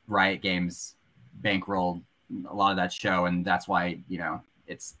Riot Games bankrolled a lot of that show, and that's why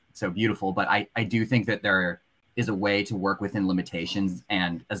it's so beautiful. But I do think that there is a way to work within limitations,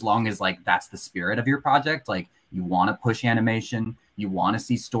 and as long as that's the spirit of your project, you want to push animation, you want to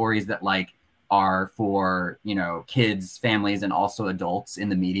see stories that are for kids, families, and also adults in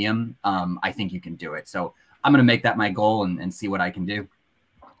the medium, I think you can do it. So I'm gonna make that my goal and see what I can do.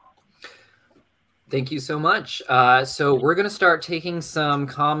 Thank you so much. So we're going to start taking some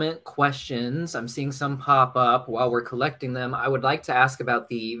comment questions. I'm seeing some pop up. While we're collecting them, I would like to ask about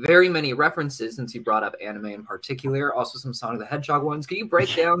the very many references, since you brought up anime in particular, also some Sonic the Hedgehog ones. Can you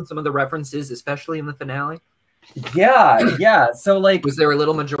break down some of the references, especially in the finale? Yeah. So like, was there a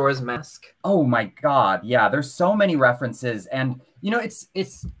little Majora's Mask? Oh my God. Yeah. There's so many references. And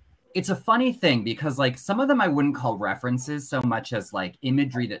it's a funny thing because like some of them I wouldn't call references so much as like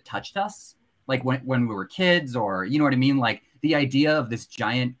imagery that touched us, like when we were kids, or you know what I mean? Like the idea of this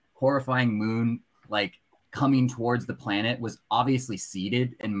giant horrifying moon, like coming towards the planet was obviously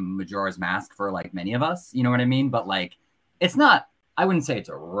seeded in Majora's Mask for like many of us, you know what I mean? But like, it's not, I wouldn't say it's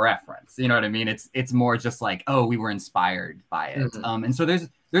a reference, you know what I mean? It's more just like, oh, we were inspired by it. Mm-hmm. And so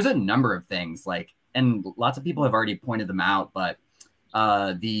there's a number of things like, and lots of people have already pointed them out, but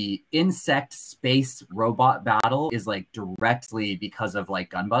the insect space robot battle is like directly because of like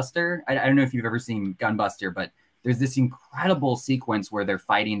Gunbuster. I don't know if you've ever seen Gunbuster, but there's this incredible sequence where they're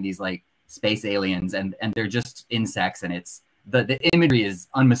fighting these like space aliens and they're just insects, and it's the imagery is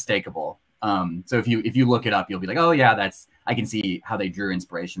unmistakable. So if you look it up, you'll be like, oh yeah, I can see how they drew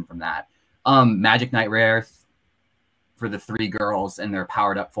inspiration from that. Magic Knight Rare for the three girls and their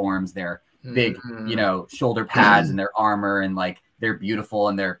powered up forms, their big, you know, shoulder pads and their armor, and like they're beautiful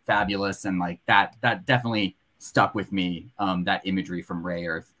and they're fabulous, and like that definitely stuck with me. That imagery from Ray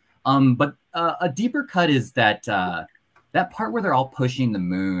Earth. But a deeper cut is that that part where they're all pushing the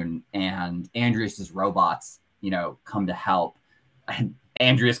moon and Andreas's robots, you know, come to help. And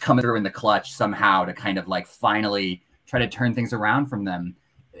Andreas coming through in the clutch somehow to kind of like finally try to turn things around from them.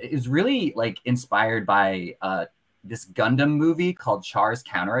 Is really like inspired by this Gundam movie called Char's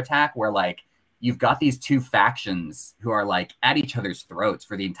Counterattack, where like you've got these two factions who are like at each other's throats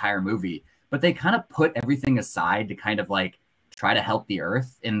for the entire movie, but they kind of put everything aside to kind of like try to help the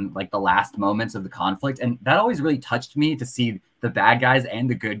Earth in like the last moments of the conflict. And that always really touched me to see the bad guys and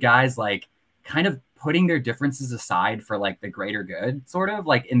the good guys like kind of putting their differences aside for like the greater good, sort of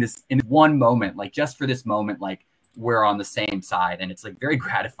like in one moment, like just for this moment, like we're on the same side, and it's like very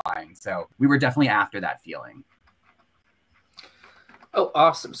gratifying. So we were definitely after that feeling. Oh,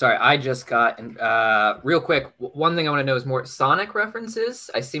 awesome. Sorry, I just got, real quick, one thing I want to know is more Sonic references.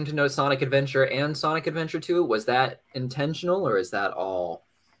 I seem to know Sonic Adventure and Sonic Adventure 2. Was that intentional, or is that all?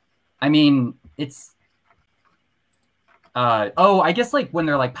 I mean, it's... I guess like when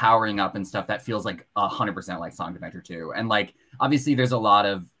they're like powering up and stuff, that feels like 100% like Sonic Adventure 2. And like, obviously there's a lot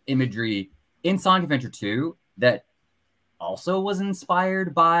of imagery in Sonic Adventure 2 that also was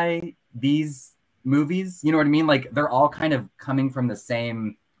inspired by these movies, you know what I mean? Like they're all kind of coming from the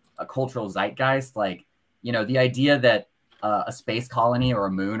same cultural zeitgeist. Like, you know, the idea that a space colony or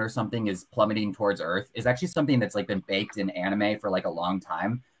a moon or something is plummeting towards Earth is actually something that's like been baked in anime for like a long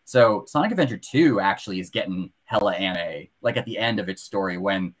time. So Sonic Adventure 2 actually is getting hella anime, like at the end of its story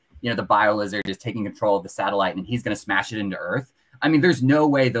when, you know, the Bio-Lizard is taking control of the satellite and he's going to smash it into Earth. I mean, there's no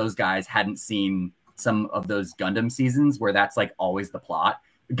way those guys hadn't seen some of those Gundam seasons where that's like always the plot.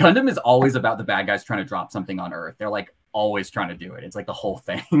 Gundam is always about the bad guys trying to drop something on Earth. They're like always trying to do it. It's like the whole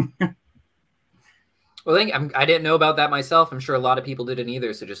thing. Well, I didn't know about that myself. I'm sure a lot of people didn't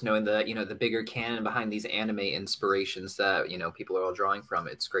either. So just knowing the, you know, the bigger canon behind these anime inspirations that, you know, people are all drawing from,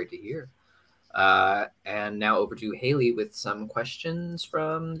 it's great to hear. And now over to Hailey with some questions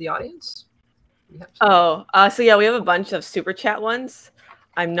from the audience. So yeah, we have a bunch of super chat ones.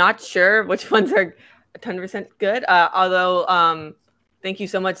 I'm not sure which ones are 100% good. Although, thank you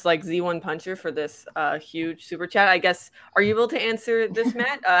so much, like Z1 Puncher, for this huge super chat. I guess, are you able to answer this,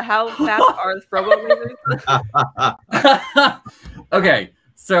 Matt? How fast are the Frobo lasers? Okay,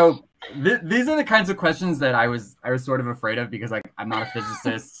 so these are the kinds of questions that I was sort of afraid of because like I'm not a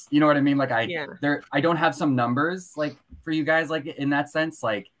physicist. You know what I mean? Like I don't have some numbers like for you guys like in that sense.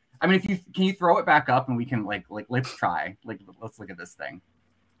 Like I mean, can you throw it back up and we can like let's try. Like let's look at this thing.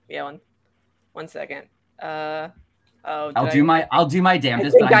 Yeah, one second. I'll do my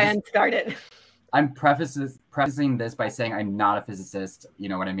damnedest. I think I unstarted. I'm prefacing this by saying I'm not a physicist. You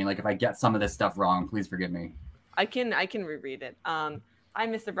know what I mean? Like if I get some of this stuff wrong, please forgive me. I can reread it. Hi,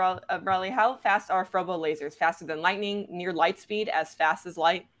 Mr. Brawley. How fast are Frobo lasers? Faster than lightning? Near light speed? As fast as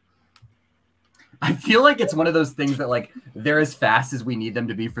light? I feel like it's one of those things that like they're as fast as we need them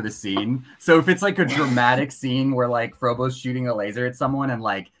to be for the scene. So if it's like a dramatic scene where like Frobo's shooting a laser at someone and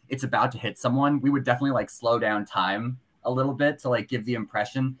like it's about to hit someone, we would definitely like slow down time a little bit to like give the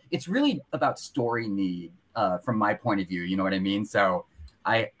impression. It's really about story need from my point of view. You know what I mean? So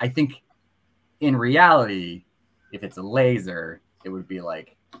I think in reality, if it's a laser, it would be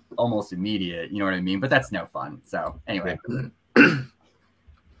like almost immediate. You know what I mean? But that's no fun. So anyway.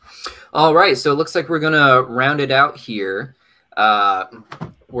 All right, so it looks like we're gonna round it out here.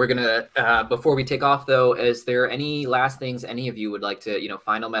 We're gonna before we take off though, is there any last things any of you would like to, you know,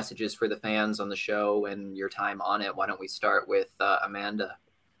 final messages for the fans on the show and your time on it? Why don't we start with Amanda?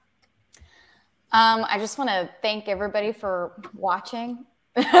 I just want to thank everybody for watching.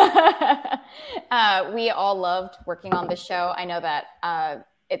 We all loved working on this show. I know that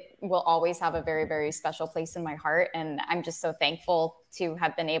it will always have a very, very special place in my heart. And I'm just so thankful to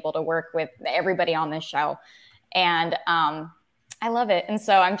have been able to work with everybody on this show. And I love it. And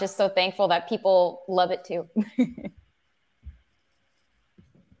so I'm just so thankful that people love it too.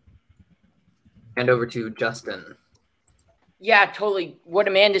 And over to Justin. Yeah, totally. What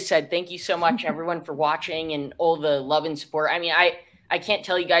Amanda said. Thank you so much, everyone, for watching and all the love and support. I mean, I can't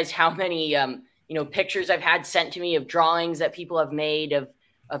tell you guys how many pictures I've had sent to me of drawings that people have made of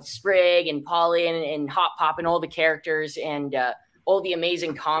Sprigg and Polly and Hop Pop and all the characters, and all the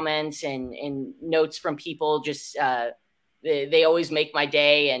amazing comments and notes from people. Just they always make my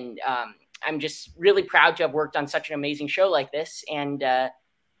day, and I'm just really proud to have worked on such an amazing show like this, and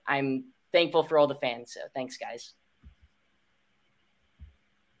I'm thankful for all the fans. So thanks, guys.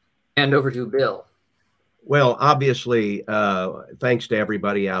 And over to Bill. Well, obviously, thanks to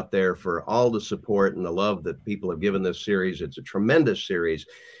everybody out there for all the support and the love that people have given this series. It's a tremendous series.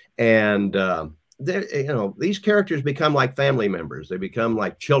 And, these characters become like family members. They become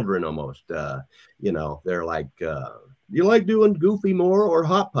like children almost. They're like, you like doing Goofy more or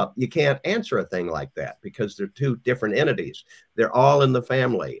Hop Pup? You can't answer a thing like that because they're two different entities. They're all in the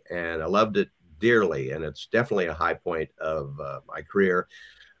family. And I loved it dearly. And it's definitely a high point of my career.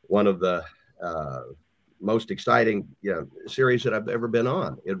 One of the most exciting series that I've ever been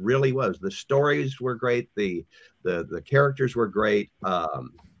on. It really was. The stories were great. The characters were great.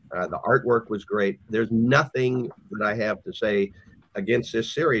 The artwork was great. There's nothing that I have to say against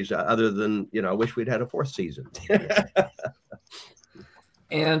this series other than, I wish we'd had a 4th season.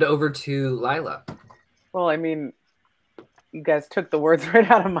 And over to Laila. Well, I mean, you guys took the words right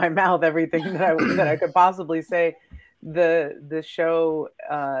out of my mouth, everything that I could possibly say. The show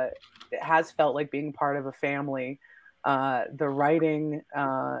has felt like being part of a family. The writing,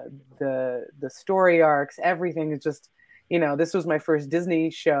 the story arcs, everything is just, this was my first Disney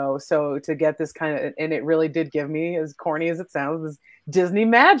show. So to get this kind of, and it really did give me, as corny as it sounds, this Disney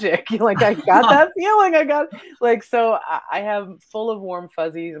magic. Like I got that feeling. So I have full of warm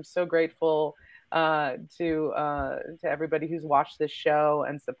fuzzies. I'm so grateful to everybody who's watched this show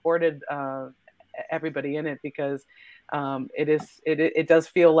and supported everybody in it, because it does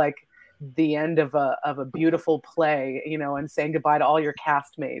feel like the end of a beautiful play, and saying goodbye to all your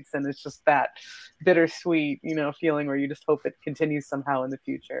castmates, and it's just that bittersweet, feeling where you just hope it continues somehow in the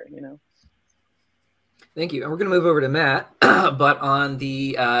future, Thank you. And we're going to move over to Matt, but on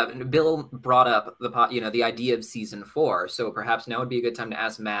the Bill brought up the idea of season 4, so perhaps now would be a good time to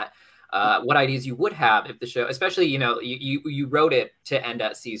ask Matt what ideas you would have if the show, especially, you wrote it to end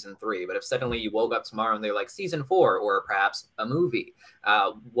at season 3, but if suddenly you woke up tomorrow and they're like season 4 or perhaps a movie,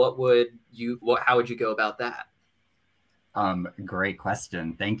 how would you go about that? Great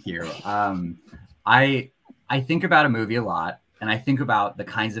question. Thank you. I think about a movie a lot, and I think about the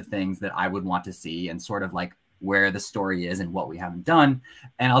kinds of things that I would want to see and sort of like where the story is and what we haven't done.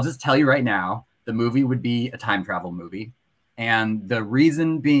 And I'll just tell you right now, the movie would be a time travel movie. And the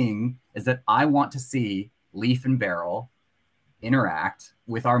reason being is that I want to see Leaf and Beryl interact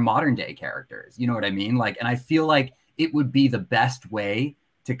with our modern day characters. You know what I mean? And I feel like it would be the best way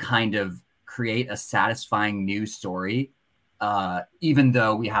to kind of create a satisfying new story, even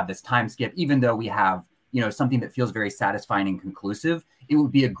though we have this time skip, even though we have, something that feels very satisfying and conclusive. It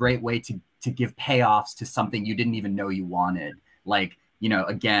would be a great way to give payoffs to something you didn't even know you wanted.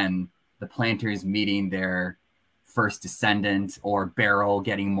 Again, the Planters meeting their first descendant, or Beryl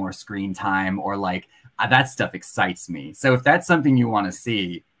getting more screen time, or that stuff excites me. So if that's something you want to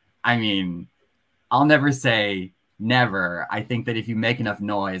see, I mean, I'll never say never. I think that if you make enough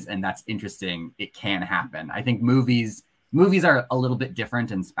noise and that's interesting, it can happen. I think movies are a little bit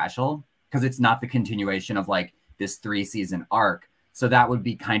different and special because it's not the continuation of this 3-season arc. So that would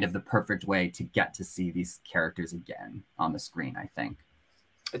be kind of the perfect way to get to see these characters again on the screen, I think.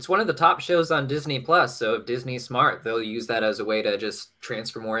 It's one of the top shows on Disney Plus, so if Disney's smart, they'll use that as a way to just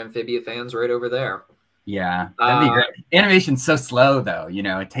transfer more Amphibia fans right over there. Yeah, that'd be great. Animation's so slow, though.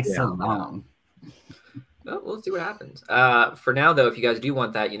 It takes so long. Well, we'll see what happens. For now, though, if you guys do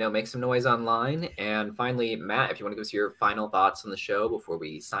want that, make some noise online. And finally, Matt, if you want to give us your final thoughts on the show before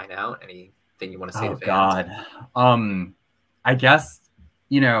we sign out, anything you want to say to fans? God. I guess,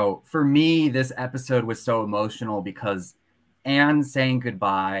 for me, this episode was so emotional because Anne saying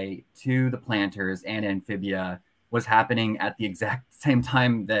goodbye to the Planters and Amphibia was happening at the exact same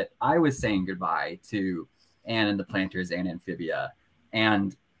time that I was saying goodbye to Anne and the Planters and Amphibia.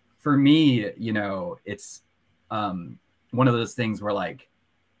 And for me, it's one of those things where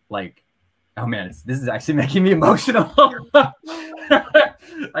Oh man, this is actually making me emotional.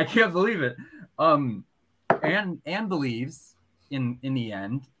 I can't believe it. Anne believes in the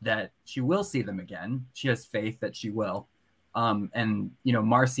end that she will see them again. She has faith that she will. And you know,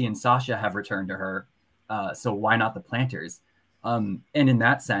 Marcy and Sasha have returned to her. So why not the Planters? And in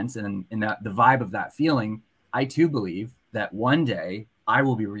that sense, and in that the vibe of that feeling, I too believe that one day I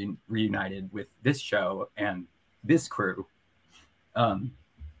will be reunited with this show and this crew.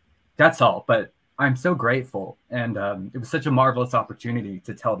 That's all. But I'm so grateful, and it was such a marvelous opportunity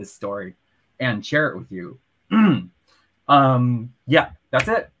to tell this story and share it with you. Yeah, that's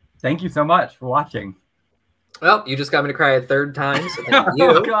it. Thank you so much for watching. Well, you just got me to cry a third time, so thank you.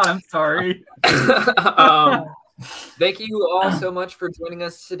 Oh God, I'm sorry. Thank you all so much for joining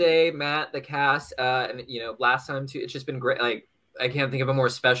us today, Matt, the cast, and you know, last time too. It's just been great. Like, I can't think of a more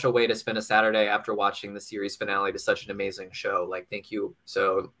special way to spend a Saturday after watching the series finale to such an amazing show. Like, thank you.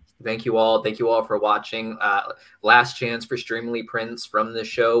 So thank you all. Thank you all for watching. Last chance for streamly prints from the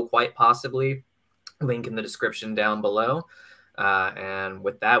show, quite possibly. Link in the description down below. And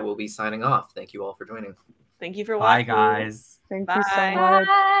with that, we'll be signing off. Thank you all for joining. Thank you for Bye, watching. guys. Thank Bye. you so much.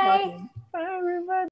 Bye. Bye, everybody.